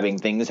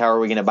rehabbing things. How are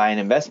we going to buy an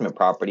investment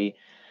property?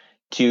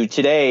 To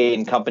today,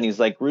 in companies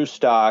like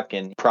Roofstock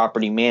and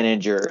property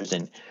managers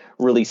and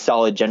really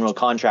solid general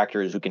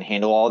contractors who can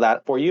handle all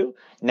that for you,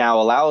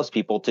 now allows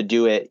people to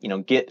do it,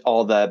 get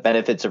all the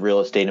benefits of real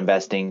estate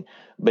investing,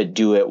 but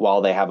do it while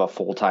they have a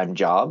full-time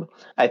job.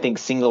 I think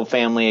single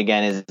family,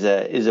 again,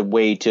 is a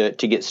way to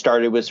get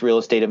started with real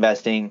estate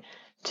investing,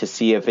 to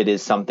see if it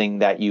is something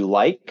that you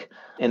like.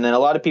 And then a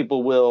lot of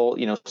people will,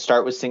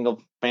 start with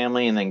single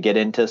family and then get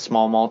into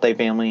small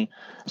multifamily.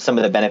 Some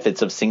of the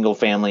benefits of single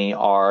family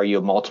are you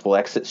have multiple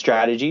exit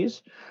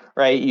strategies,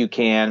 right? You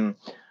can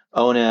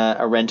own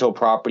a rental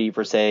property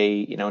for,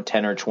 say,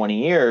 10 or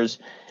 20 years.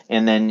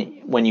 And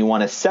then when you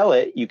want to sell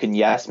it, you can,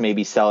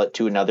 maybe sell it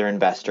to another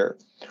investor.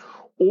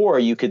 Or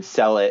you could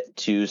sell it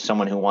to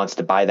someone who wants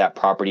to buy that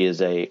property as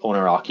a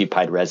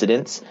owner-occupied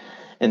residence.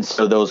 And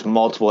so those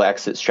multiple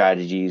exit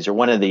strategies are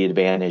one of the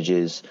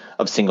advantages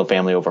of single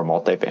family over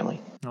multifamily.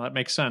 Well, that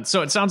makes sense.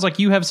 So it sounds like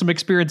you have some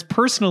experience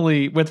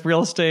personally with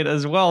real estate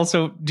as well.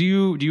 So do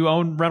you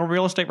own rental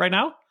real estate right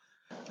now?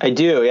 I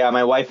do. Yeah.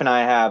 My wife and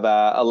I have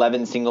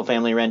 11 single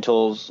family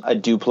rentals, a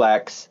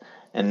duplex,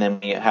 and then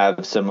we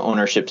have some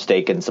ownership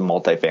stake in some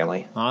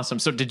multifamily. Awesome.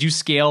 So did you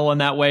scale in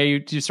that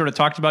way? You sort of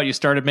talked about you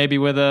started maybe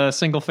with a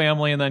single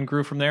family and then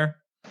grew from there?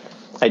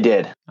 I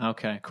did.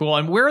 Okay, cool.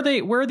 And where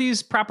are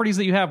these properties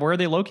that you have? Where are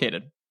they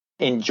located?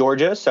 In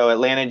Georgia, so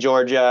Atlanta,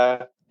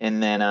 Georgia,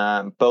 and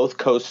then both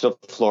coasts of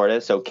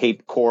Florida, so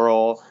Cape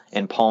Coral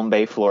and Palm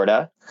Bay,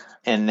 Florida,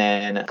 and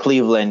then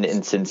Cleveland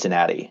and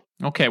Cincinnati.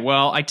 Okay,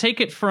 well, I take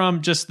it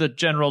from just the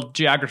general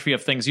geography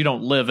of things, you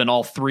don't live in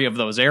all three of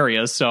those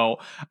areas. So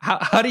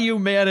how do you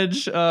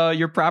manage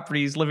your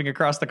properties living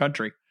across the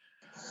country?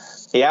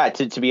 Yeah,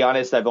 to be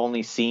honest, I've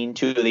only seen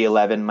 2 of the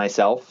 11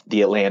 myself.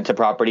 The Atlanta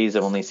properties,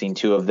 I've only seen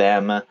 2 of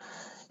them.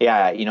 Yeah,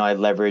 I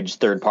leverage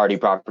third-party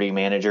property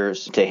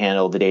managers to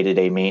handle the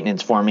day-to-day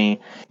maintenance for me.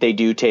 They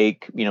do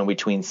take,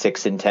 between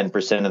 6 and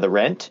 10% of the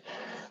rent,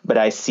 but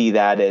I see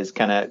that as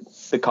kind of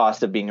the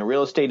cost of being a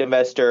real estate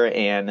investor,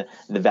 and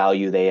the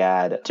value they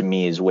add to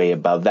me is way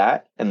above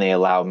that, and they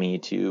allow me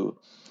to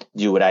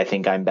do what I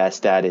think I'm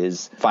best at,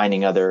 is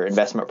finding other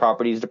investment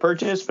properties to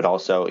purchase, but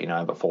also, I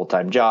have a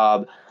full-time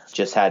job.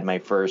 Just had my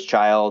first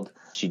child.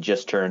 She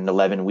just turned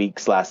 11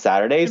 weeks last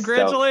Saturday.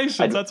 Congratulations.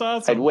 So that's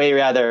awesome. I'd way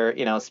rather,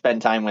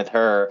 spend time with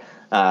her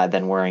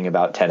than worrying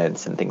about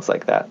tenants and things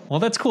like that. Well,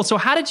 that's cool. So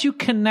how did you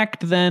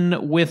connect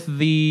then with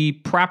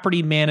the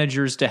property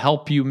managers to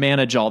help you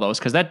manage all those?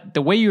 Because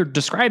the way you're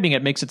describing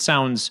it makes it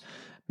sounds,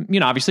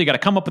 obviously you got to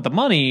come up with the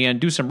money and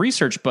do some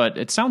research, but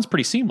it sounds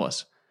pretty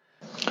seamless.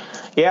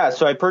 Yeah.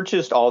 So I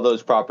purchased all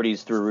those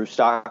properties through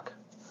Roofstock.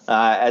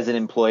 As an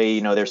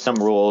employee, there's some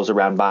rules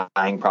around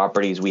buying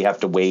properties. We have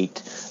to wait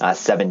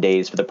 7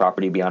 days for the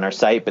property to be on our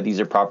site, but these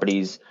are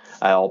properties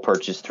I all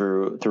purchased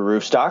through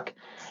Roofstock.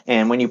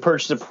 And when you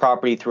purchase a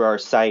property through our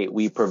site,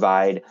 we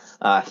provide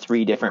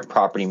 3 different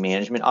property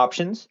management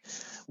options.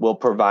 We'll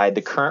provide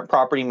the current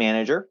property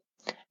manager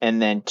and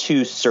then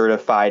 2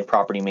 certified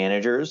property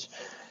managers.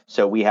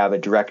 So we have a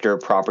director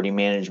of property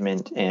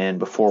management, and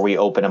before we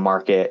open a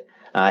market,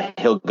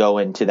 he'll go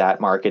into that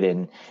market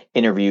and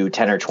interview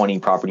 10 or 20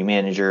 property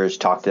managers,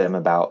 talk to them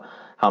about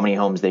how many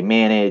homes they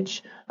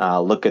manage,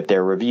 look at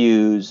their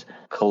reviews,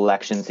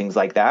 collections, things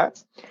like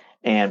that,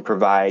 and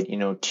provide,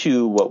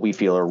 2 what we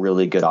feel are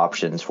really good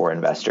options for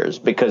investors.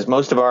 Because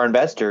most of our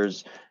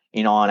investors,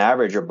 on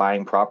average are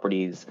buying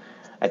properties.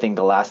 I think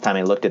the last time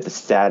I looked at the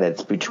stat,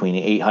 it's between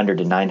 800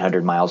 to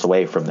 900 miles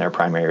away from their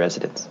primary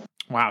residence.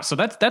 Wow. So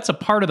that's a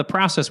part of the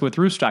process with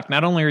Roofstock.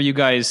 Not only are you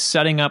guys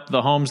setting up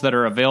the homes that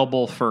are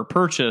available for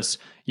purchase,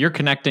 you're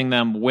connecting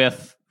them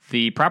with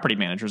the property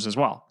managers as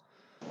well.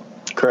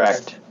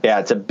 Correct. Yeah,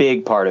 it's a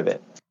big part of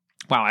it.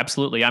 Wow,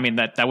 absolutely. I mean,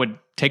 that would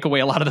take away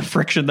a lot of the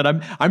friction that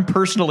I'm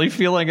personally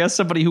feeling as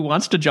somebody who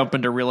wants to jump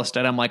into real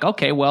estate. I'm like,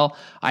 okay, well,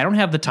 I don't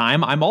have the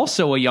time. I'm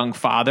also a young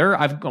father.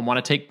 I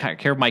want to take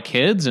care of my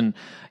kids and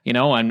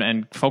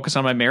focus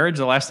on my marriage.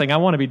 The last thing I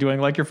want to be doing,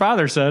 like your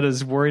father said,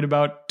 is worried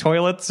about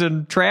toilets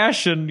and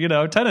trash and,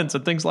 tenants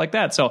and things like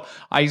that. So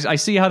I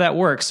see how that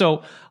works.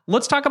 So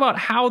let's talk about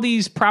how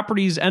these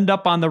properties end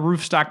up on the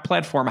Roofstock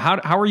platform.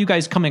 How are you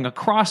guys coming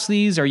across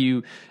these? Are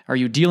you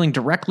dealing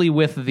directly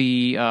with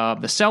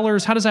the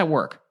sellers? How does that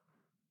work?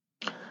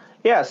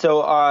 Yeah,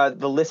 so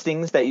the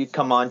listings that you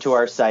come onto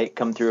our site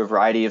come through a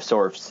variety of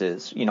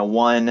sources.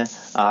 One,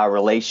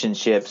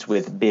 relationships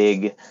with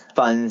big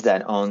funds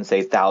that own,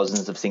 say,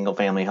 thousands of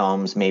single-family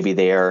homes. Maybe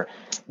they are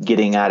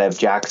getting out of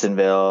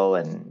Jacksonville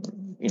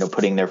and,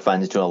 putting their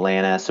funds to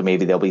Atlanta, so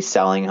maybe they'll be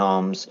selling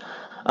homes.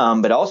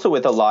 But also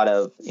with a lot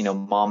of,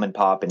 mom and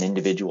pop and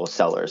individual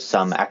sellers,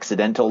 some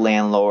accidental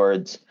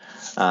landlords,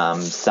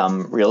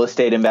 some real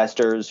estate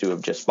investors who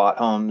have just bought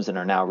homes and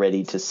are now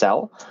ready to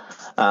sell.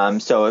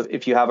 So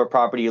if you have a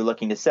property you're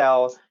looking to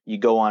sell, you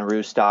go on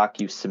Roofstock,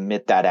 you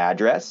submit that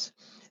address.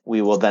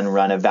 We will then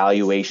run a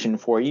valuation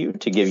for you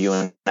to give you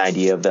an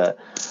idea of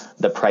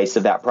the price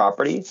of that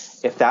property.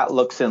 If that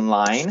looks in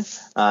line,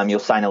 you'll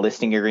sign a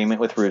listing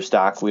agreement with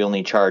Roofstock. We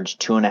only charge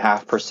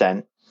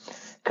 2.5%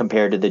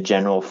 compared to the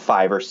general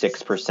 5 or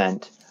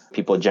 6%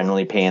 people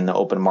generally pay in the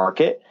open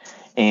market.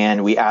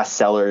 And we ask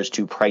sellers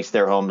to price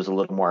their homes a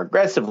little more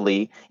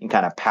aggressively and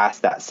kind of pass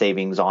that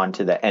savings on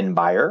to the end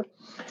buyer.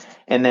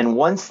 And then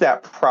once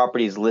that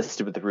property is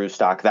listed with the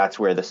Roofstock, that's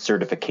where the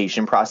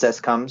certification process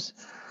comes.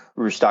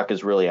 Roofstock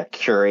is really a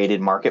curated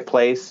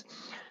marketplace.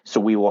 So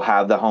we will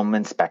have the home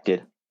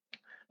inspected,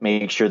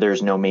 make sure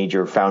there's no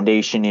major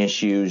foundation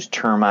issues,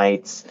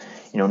 termites,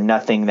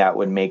 nothing that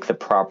would make the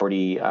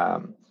property,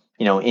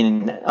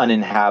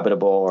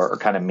 uninhabitable or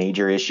kind of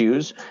major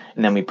issues.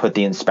 And then we put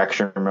the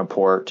inspection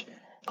report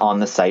on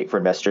the site for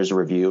investors to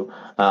review.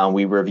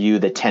 We review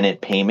the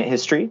tenant payment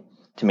history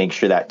to make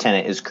sure that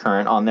tenant is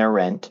current on their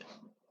rent.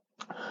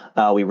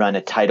 We run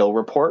a title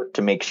report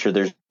to make sure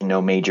there's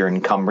no major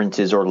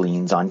encumbrances or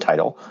liens on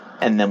title.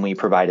 And then we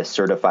provide a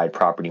certified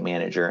property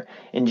manager.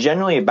 And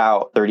generally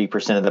about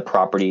 30% of the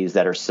properties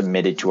that are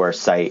submitted to our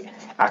site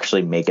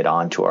actually make it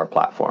onto our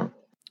platform.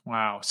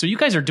 Wow. So you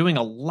guys are doing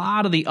a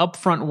lot of the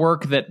upfront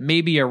work that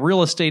maybe a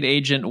real estate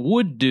agent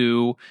would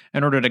do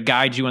in order to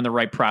guide you in the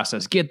right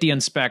process. Get the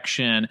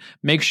inspection,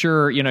 make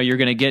sure, you're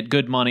going to get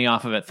good money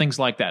off of it, things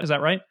like that. Is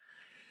that right?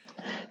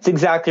 It's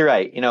exactly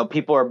right.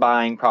 People are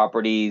buying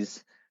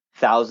properties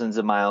thousands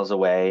of miles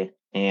away,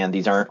 and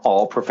these aren't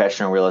all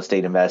professional real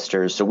estate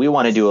investors. So we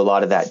want to do a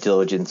lot of that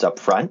diligence up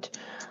front.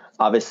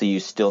 Obviously, you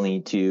still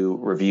need to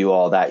review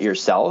all that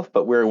yourself,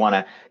 but we want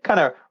to kind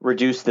of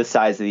reduce the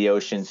size of the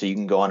ocean so you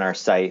can go on our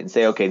site and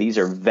say, okay, these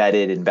are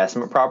vetted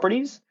investment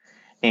properties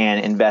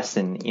and invest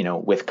in,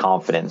 with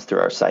confidence through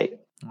our site.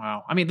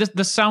 Wow. I mean,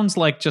 this sounds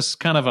like just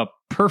kind of a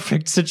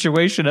perfect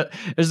situation.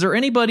 Is there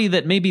anybody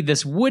that maybe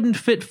this wouldn't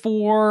fit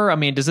for? I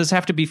mean, does this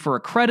have to be for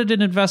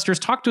accredited investors?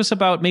 Talk to us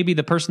about maybe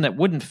the person that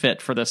wouldn't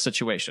fit for this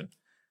situation.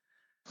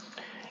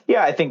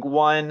 Yeah, I think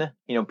one,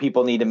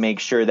 people need to make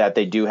sure that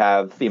they do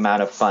have the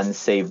amount of funds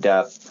saved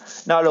up,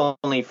 not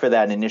only for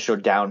that initial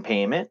down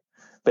payment,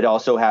 but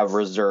also have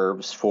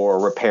reserves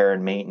for repair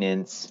and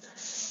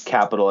maintenance,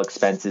 capital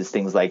expenses,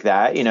 things like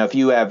that. If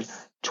you have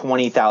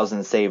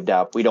 $20,000 saved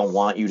up, we don't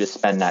want you to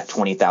spend that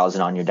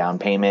 $20,000 on your down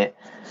payment,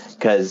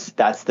 because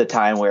that's the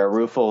time where a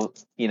roof will,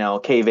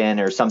 cave in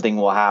or something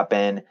will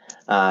happen.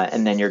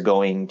 And then you're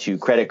going to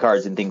credit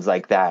cards and things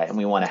like that. And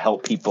we want to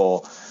help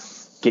people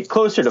get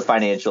closer to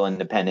financial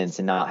independence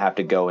and not have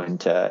to go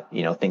into,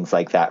 things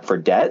like that for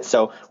debt.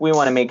 So we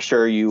want to make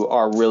sure you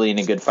are really in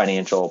a good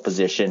financial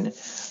position,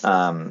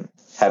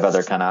 have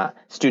other kind of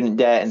student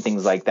debt and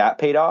things like that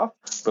paid off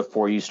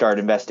before you start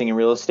investing in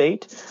real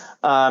estate.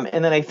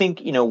 And then I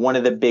think, one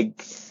of the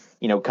big,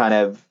 kind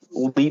of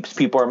leaps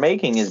people are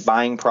making is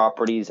buying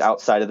properties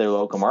outside of their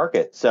local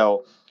market.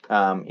 So,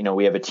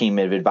 we have a team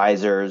of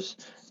advisors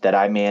that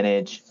I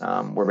manage.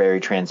 We're very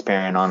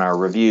transparent on our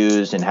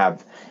reviews and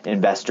have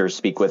investors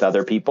speak with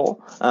other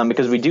people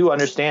because we do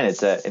understand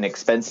it's an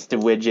expensive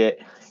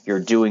widget. You're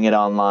doing it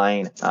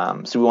online.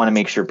 So we want to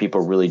make sure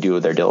people really do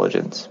their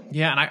diligence.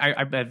 Yeah,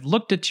 and I've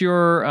looked at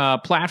your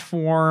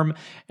platform,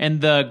 and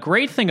the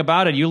great thing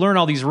about it, you learn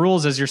all these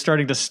rules as you're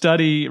starting to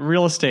study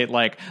real estate,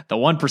 like the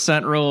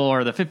 1% rule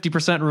or the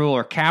 50% rule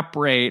or cap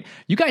rate.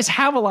 You guys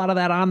have a lot of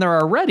that on there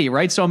already,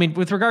 right? So, I mean,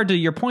 with regard to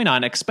your point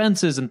on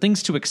expenses and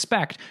things to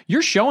expect,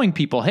 you're showing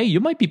people, hey, you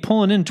might be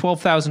pulling in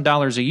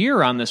 $12,000 a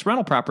year on this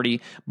rental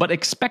property, but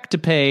expect to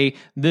pay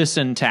this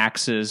in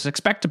taxes,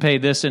 expect to pay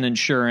this in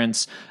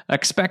insurance,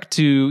 expect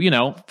to,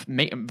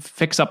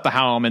 fix up the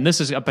home, and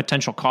this is a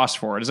potential cost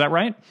for it. Is that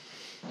right?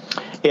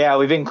 Yeah,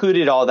 we've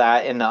included all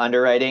that in the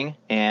underwriting,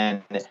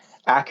 and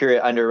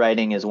accurate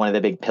underwriting is one of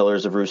the big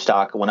pillars of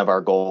Roofstock. One of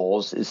our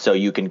goals is so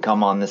you can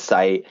come on the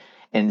site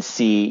and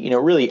see,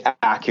 really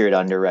accurate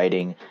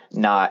underwriting,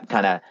 not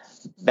kind of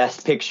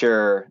best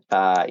picture,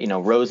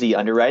 rosy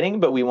underwriting.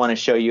 But we want to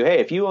show you, hey,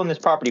 if you own this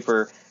property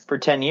for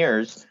 10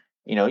 years,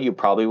 you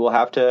probably will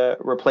have to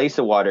replace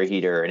a water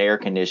heater and air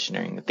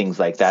conditioning, things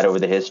like that over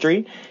the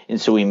history. And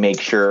so we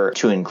make sure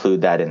to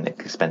include that in the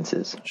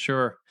expenses.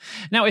 Sure.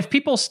 Now, if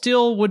people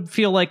still would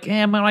feel like,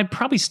 I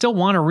probably still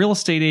want a real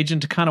estate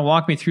agent to kind of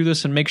walk me through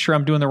this and make sure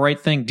I'm doing the right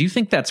thing, do you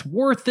think that's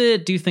worth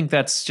it? Do you think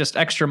that's just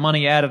extra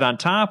money added on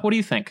top? What do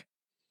you think?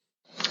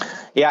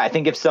 Yeah, I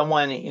think if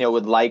someone,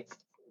 would like,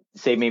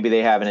 say maybe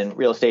they have a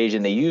real estate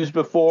agent they used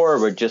before,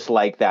 or just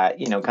like that,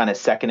 kind of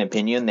second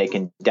opinion, they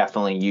can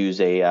definitely use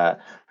a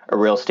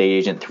real estate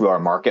agent through our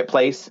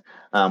marketplace.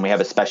 We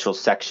have a special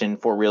section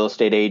for real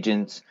estate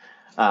agents.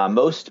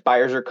 Most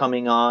buyers are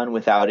coming on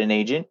without an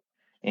agent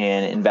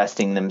and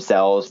investing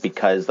themselves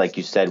because, like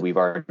you said, we've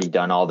already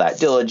done all that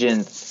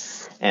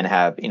diligence and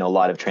have, a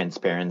lot of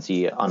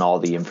transparency on all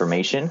the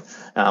information.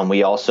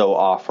 We also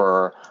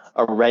offer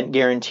a rent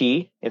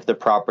guarantee if the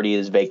property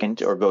is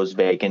vacant or goes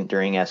vacant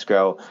during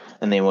escrow.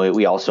 And then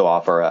we also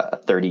offer a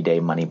 30-day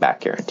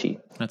money-back guarantee.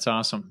 That's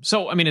awesome.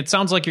 So, it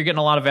sounds like you're getting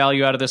a lot of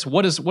value out of this.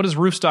 What does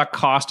Roofstock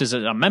cost? Is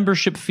it a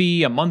membership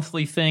fee, a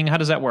monthly thing? How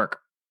does that work?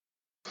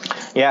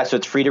 Yeah, so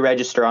it's free to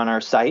register on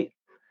our site,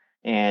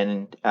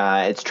 and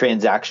it's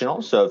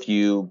transactional. So if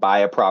you buy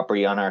a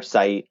property on our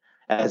site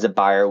as a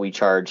buyer, we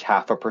charge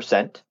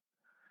 0.5%.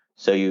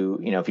 So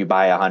if you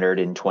buy a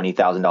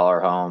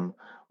 $120,000 home,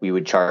 we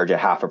would charge a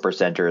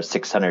 0.5% or a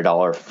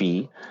 $600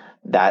 fee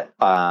that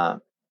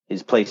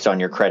is placed on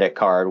your credit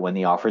card when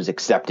the offer is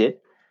accepted.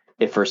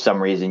 If for some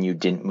reason you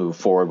didn't move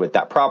forward with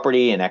that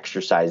property and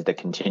exercise the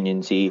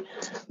contingency,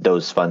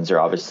 those funds are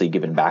obviously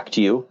given back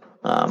to you.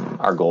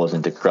 Our goal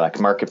isn't to collect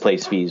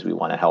marketplace fees. We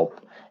want to help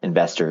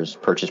investors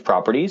purchase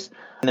properties.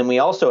 And then we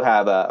also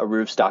have a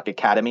Roofstock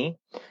Academy.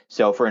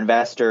 So for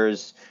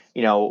investors,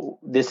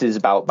 this is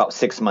about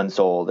 6 months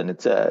old, and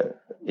it's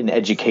an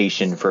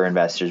education for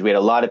investors. We had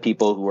a lot of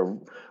people who were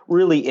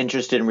really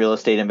interested in real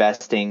estate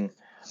investing,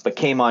 but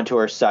came onto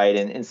our site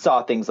and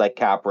saw things like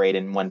cap rate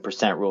and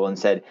 1% rule and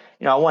said,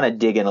 I want to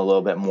dig in a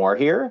little bit more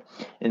here.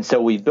 And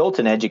so we've built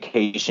an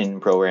education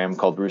program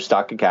called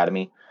Roofstock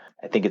Academy.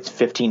 I think it's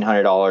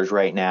 $1,500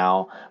 right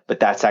now, but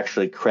that's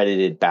actually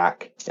credited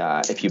back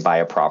if you buy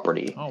a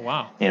property. Oh,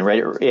 wow. And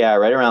right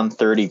around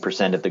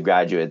 30% of the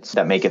graduates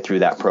that make it through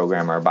that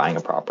program are buying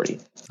a property.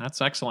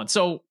 That's excellent.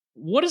 So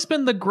what has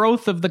been the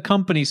growth of the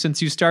company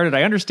since you started?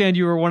 I understand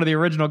you were one of the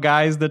original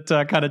guys that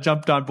kind of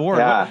jumped on board.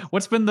 Yeah.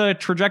 What's been the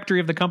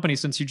trajectory of the company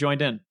since you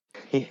joined in?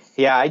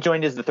 Yeah, I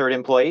joined as the third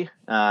employee.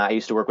 I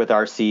used to work with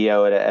our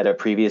CEO at a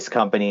previous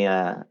company,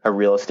 a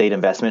real estate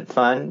investment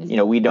fund.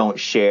 We don't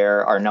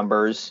share our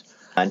numbers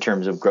in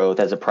terms of growth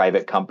as a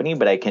private company,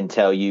 but I can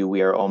tell you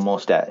we are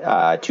almost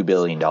at $2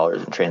 billion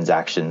in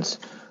transactions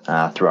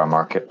through our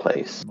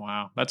marketplace.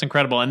 Wow, that's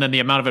incredible. And then the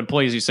amount of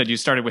employees, you said you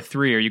started with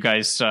 3. Are you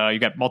guys, you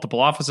got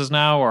multiple offices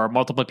now, or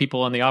multiple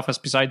people in the office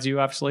besides you,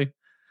 obviously?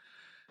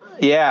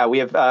 Yeah, we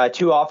have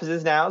 2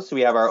 offices now. So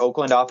we have our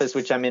Oakland office,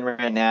 which I'm in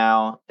right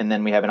now, and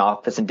then we have an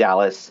office in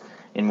Dallas,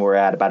 and we're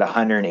at about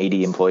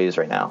 180 employees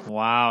right now.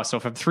 Wow. So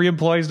from 3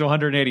 employees to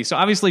 180. So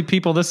obviously,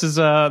 people, this is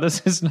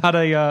not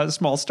a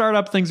small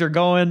startup. Things are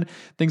going.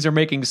 Things are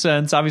making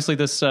sense. Obviously,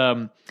 this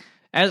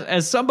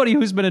as somebody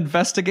who's been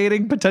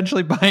investigating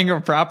potentially buying a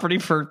property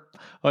for,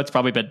 it's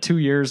probably been 2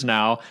 years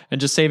now,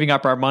 and just saving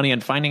up our money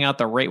and finding out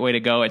the right way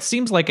to go, it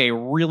seems like a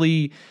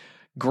really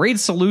great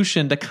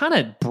solution to kind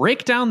of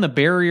break down the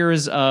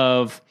barriers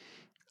of,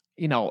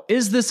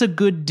 is this a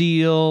good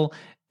deal?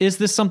 Is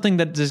this something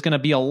that is going to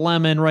be a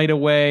lemon right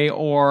away,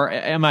 or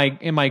am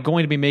I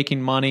going to be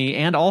making money?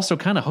 And also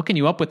kind of hooking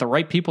you up with the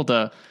right people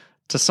to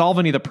solve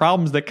any of the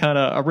problems that kind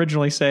of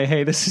originally say,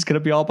 hey, this is going to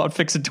be all about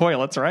fixing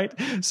toilets, right?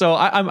 So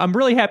I'm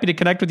really happy to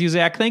connect with you,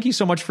 Zach. Thank you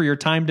so much for your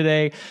time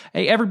today.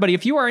 Hey, everybody,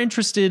 if you are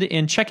interested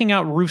in checking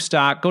out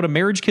Roofstock, go to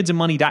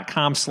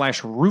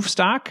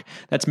marriagekidsandmoney.com/roofstock.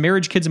 That's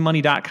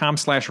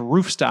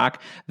marriagekidsandmoney.com/roofstock.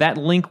 That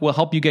link will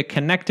help you get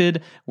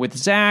connected with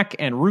Zach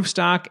and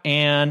Roofstock.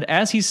 And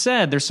as he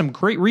said, there's some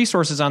great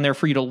resources on there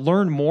for you to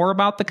learn more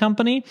about the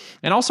company,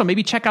 and also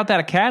maybe check out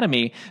that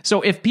academy. So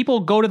if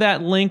people go to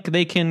that link,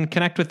 they can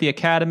connect with the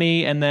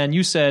academy. And then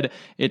you said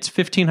it's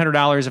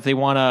 $1,500 if they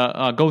want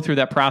to go through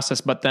that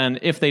process. But then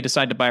if they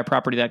decide to buy a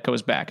property, that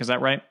goes back. Is that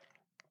right?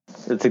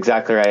 That's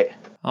exactly right.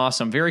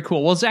 Awesome. Very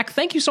cool. Well, Zach,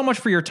 thank you so much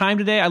for your time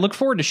today. I look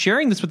forward to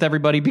sharing this with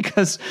everybody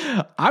because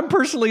I'm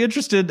personally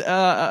interested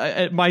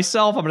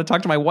myself. I'm going to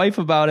talk to my wife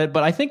about it.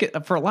 But I think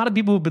for a lot of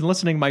people who've been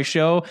listening to my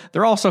show,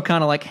 they're also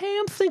kind of like, hey,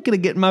 I'm thinking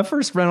of getting my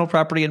first rental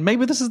property, and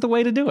maybe this is the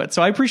way to do it.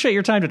 So I appreciate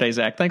your time today,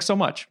 Zach. Thanks so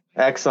much.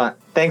 Excellent.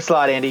 Thanks a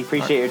lot, Andy.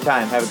 Appreciate your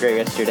time. Have a great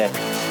rest of your day.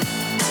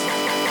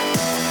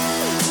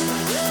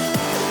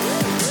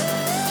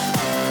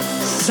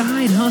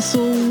 Side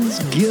hustles,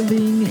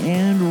 giving,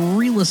 and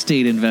real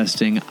estate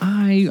investing.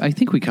 I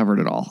think we covered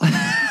it all.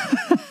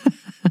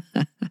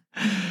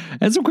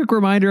 As a quick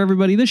reminder,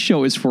 everybody, this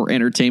show is for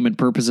entertainment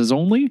purposes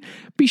only.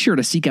 Be sure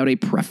to seek out a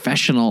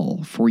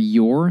professional for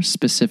your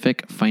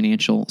specific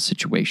financial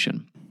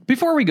situation.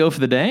 Before we go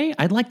for the day,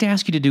 I'd like to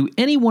ask you to do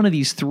any one of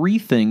these 3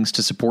 things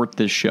to support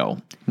this show.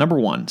 Number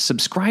 1,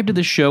 subscribe to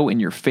the show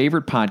in your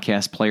favorite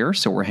podcast player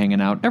so we're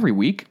hanging out every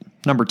week.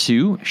 Number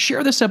 2,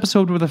 share this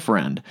episode with a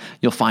friend.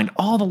 You'll find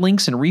all the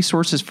links and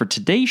resources for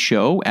today's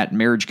show at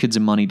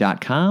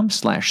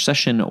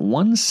marriagekidsandmoney.com/session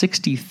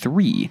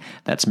 163.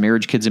 That's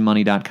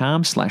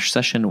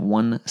marriagekidsandmoney.com/session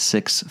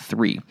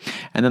 163.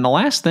 And then the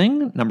last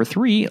thing, number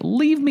 3,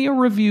 leave me a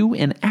review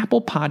in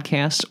Apple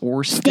Podcasts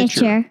or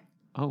Stitcher.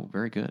 Oh,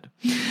 very good.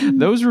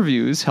 Those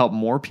reviews help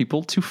more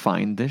people to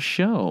find this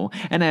show.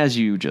 And as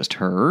you just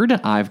heard,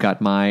 I've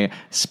got my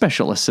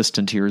special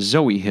assistant here,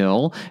 Zoe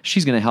Hill.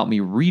 She's going to help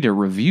me read a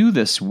review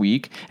this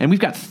week. And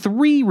we've got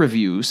 3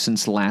 reviews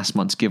since last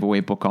month's giveaway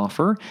book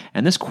offer.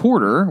 And this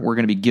quarter, we're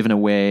going to be giving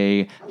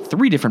away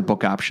 3 different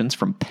book options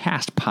from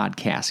past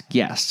podcast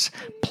guests.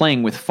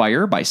 Playing with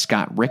Fire by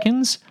Scott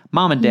Rickens,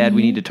 Mom and Dad,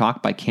 We Need to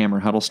Talk by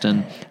Cameron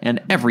Huddleston,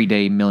 and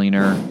Everyday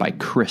Millionaire by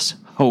Chris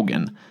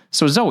Hogan.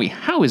 So, Zoe,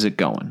 how is it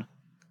going?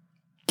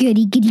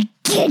 Goody,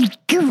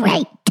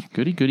 great.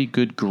 Goody,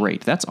 good,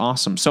 great. That's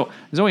awesome. So,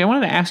 Zoe, I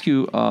wanted to ask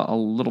you a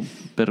little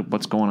bit of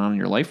what's going on in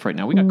your life right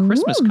now. We got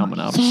Christmas coming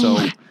up. Yeah.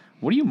 So,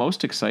 what are you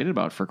most excited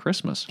about for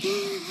Christmas?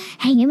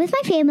 Hanging with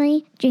my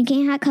family,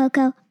 drinking hot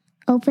cocoa,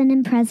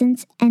 opening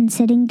presents, and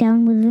sitting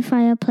down with the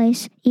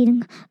fireplace,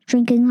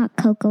 drinking hot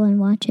cocoa, and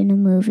watching a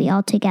movie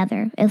all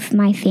together with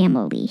my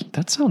family.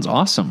 That sounds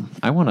awesome.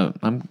 I'm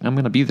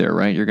gonna be there,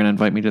 right? You're gonna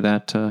invite me to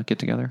that get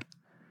together?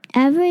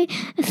 Every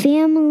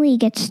family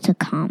gets to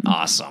come.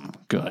 Awesome.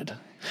 Good.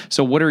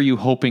 So what are you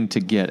hoping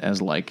to get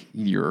as like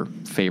your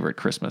favorite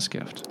Christmas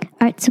gift?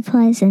 Art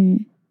supplies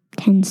and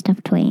 10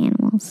 stuffed toy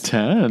animals.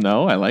 10?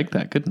 Oh, I like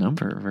that. Good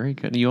number. Very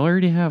good. You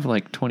already have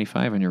like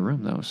 25 in your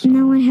room though. So.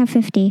 No, I have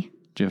 50.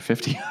 Do you have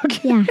 50?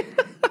 Okay. Yeah.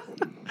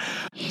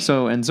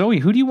 So, and Zoe,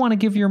 who do you want to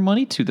give your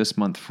money to this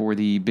month for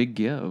the big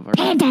give?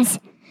 Pandas.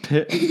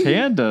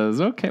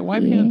 Pandas. Okay. Why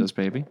pandas,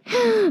 baby?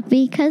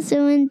 Because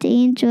they're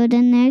endangered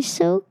and they're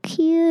so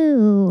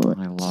cute.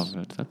 I love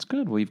it. That's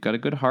good. Well, you've got a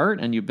good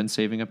heart and you've been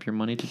saving up your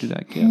money to do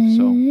that gift.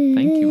 So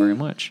thank you very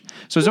much.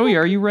 So Zoe,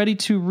 are you ready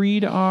to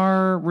read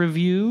our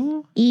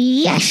review?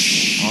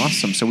 Yes.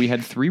 Awesome. So we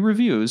had 3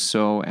 reviews.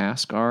 So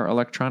ask our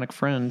electronic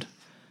friend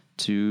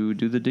to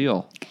do the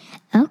deal.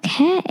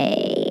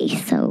 Okay.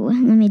 So let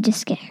me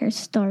just get her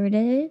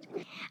started.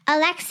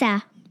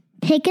 Alexa,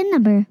 pick a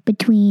number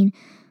between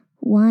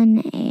 1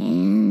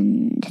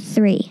 and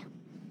 3.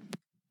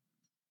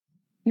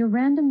 Your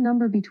random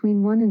number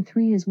between 1 and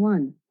 3 is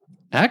 1.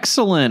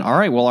 Excellent. All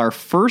right. Well, our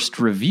first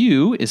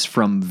review is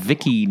from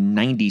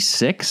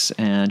Vicky96,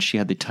 and she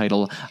had the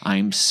title,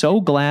 I'm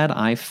so glad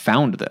I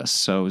found this.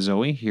 So,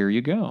 Zoe, here you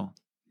go.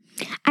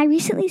 I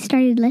recently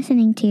started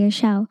listening to your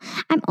show.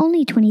 I'm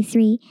only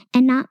 23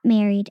 and not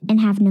married and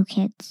have no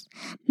kids.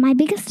 My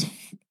biggest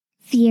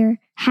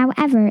fear,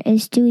 however,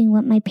 is doing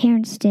what my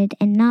parents did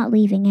and not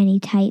leaving any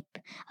type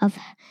of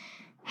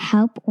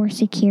help or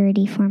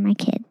security for my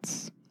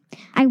kids.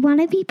 I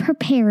want to be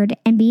prepared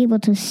and be able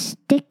to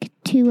stick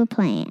to a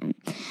plan.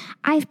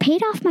 I've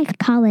paid off my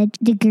college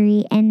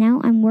degree and now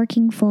I'm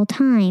working full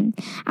time.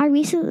 I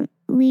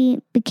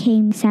recently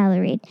became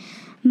salaried.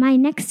 My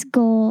next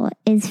goal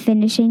is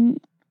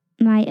finishing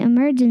my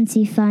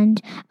emergency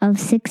fund of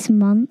 6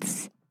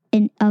 months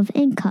of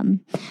income.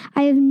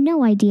 I have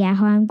no idea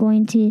how I'm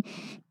going to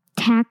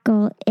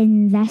tackle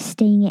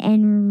investing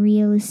in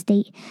real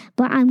estate,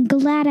 but I'm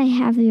glad I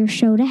have your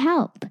show to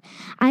help.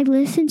 I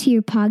listen to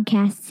your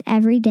podcasts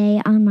every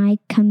day on my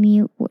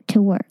commute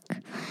to work.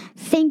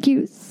 Thank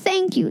you.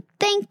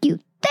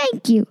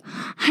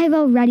 I've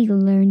already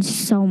learned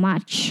so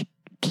much.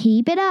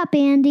 Keep it up,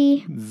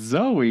 Andy.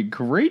 Zoe,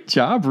 great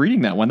job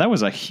reading that one. That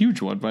was a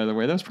huge one, by the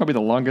way. That was probably the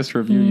longest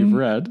review you've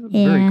read.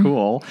 Yeah. Very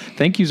cool.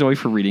 Thank you, Zoe,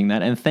 for reading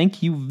that. And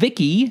thank you,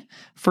 Vicky,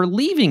 for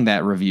leaving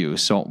that review.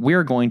 So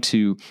we're going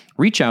to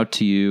reach out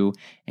to you.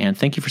 And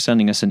thank you for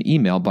sending us an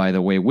email, by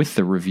the way, with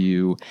the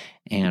review.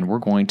 And we're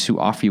going to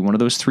offer you one of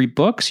those 3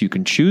 books. You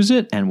can choose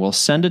it, and we'll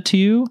send it to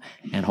you.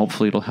 And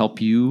hopefully it'll help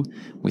you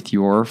with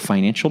your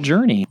financial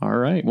journey. All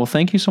right. Well,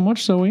 thank you so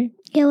much, Zoe.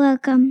 You're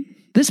welcome.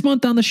 This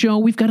month on the show,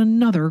 we've got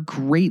another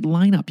great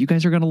lineup. You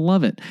guys are going to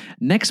love it.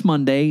 Next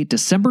Monday,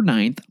 December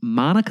 9th,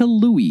 Monica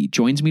Louie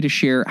joins me to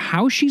share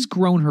how she's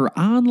grown her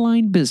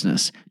online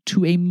business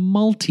to a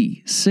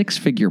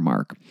multi-6-figure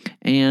mark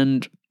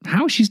and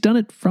how she's done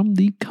it from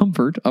the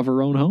comfort of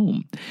her own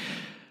home.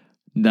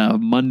 The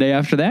Monday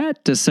after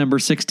that, December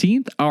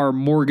 16th, our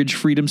Mortgage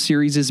Freedom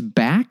series is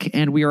back,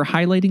 and we are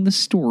highlighting the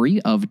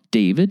story of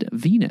David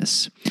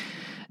Venus.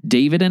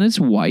 David and his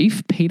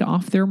wife paid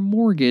off their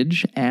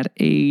mortgage at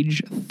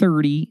age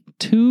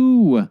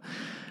 32.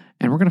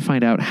 And we're going to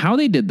find out how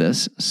they did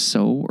this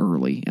so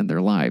early in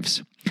their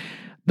lives.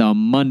 The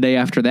Monday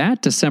after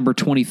that, December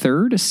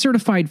 23rd,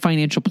 certified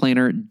financial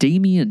planner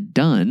Damian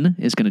Dunn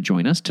is going to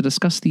join us to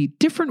discuss the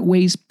different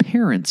ways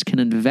parents can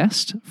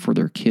invest for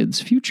their kids'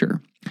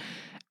 future.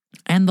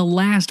 And the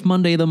last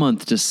Monday of the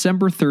month,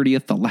 December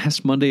 30th, the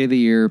last Monday of the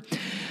year,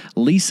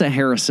 Lisa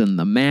Harrison,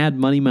 the Mad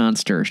Money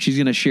Monster, she's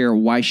going to share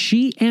why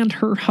she and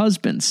her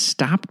husband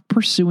stopped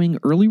pursuing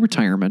early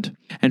retirement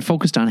and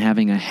focused on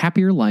having a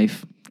happier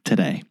life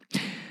today.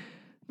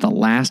 The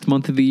last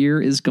month of the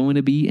year is going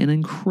to be an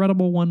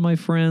incredible one, my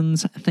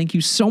friends. Thank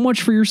you so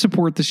much for your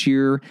support this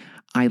year.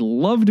 I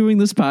love doing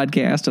this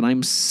podcast, and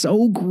I'm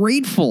so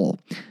grateful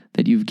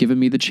that you've given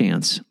me the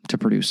chance to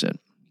produce it.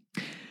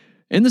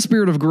 In the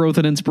spirit of growth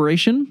and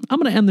inspiration, I'm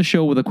going to end the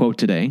show with a quote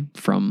today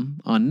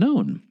from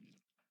Unknown.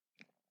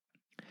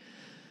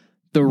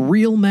 The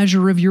real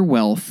measure of your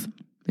wealth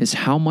is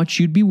how much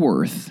you'd be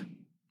worth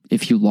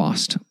if you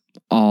lost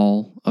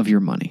all of your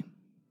money.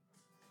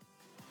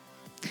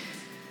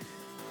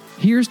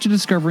 Here's to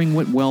discovering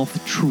what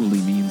wealth truly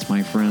means,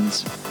 my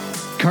friends.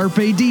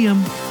 Carpe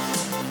diem.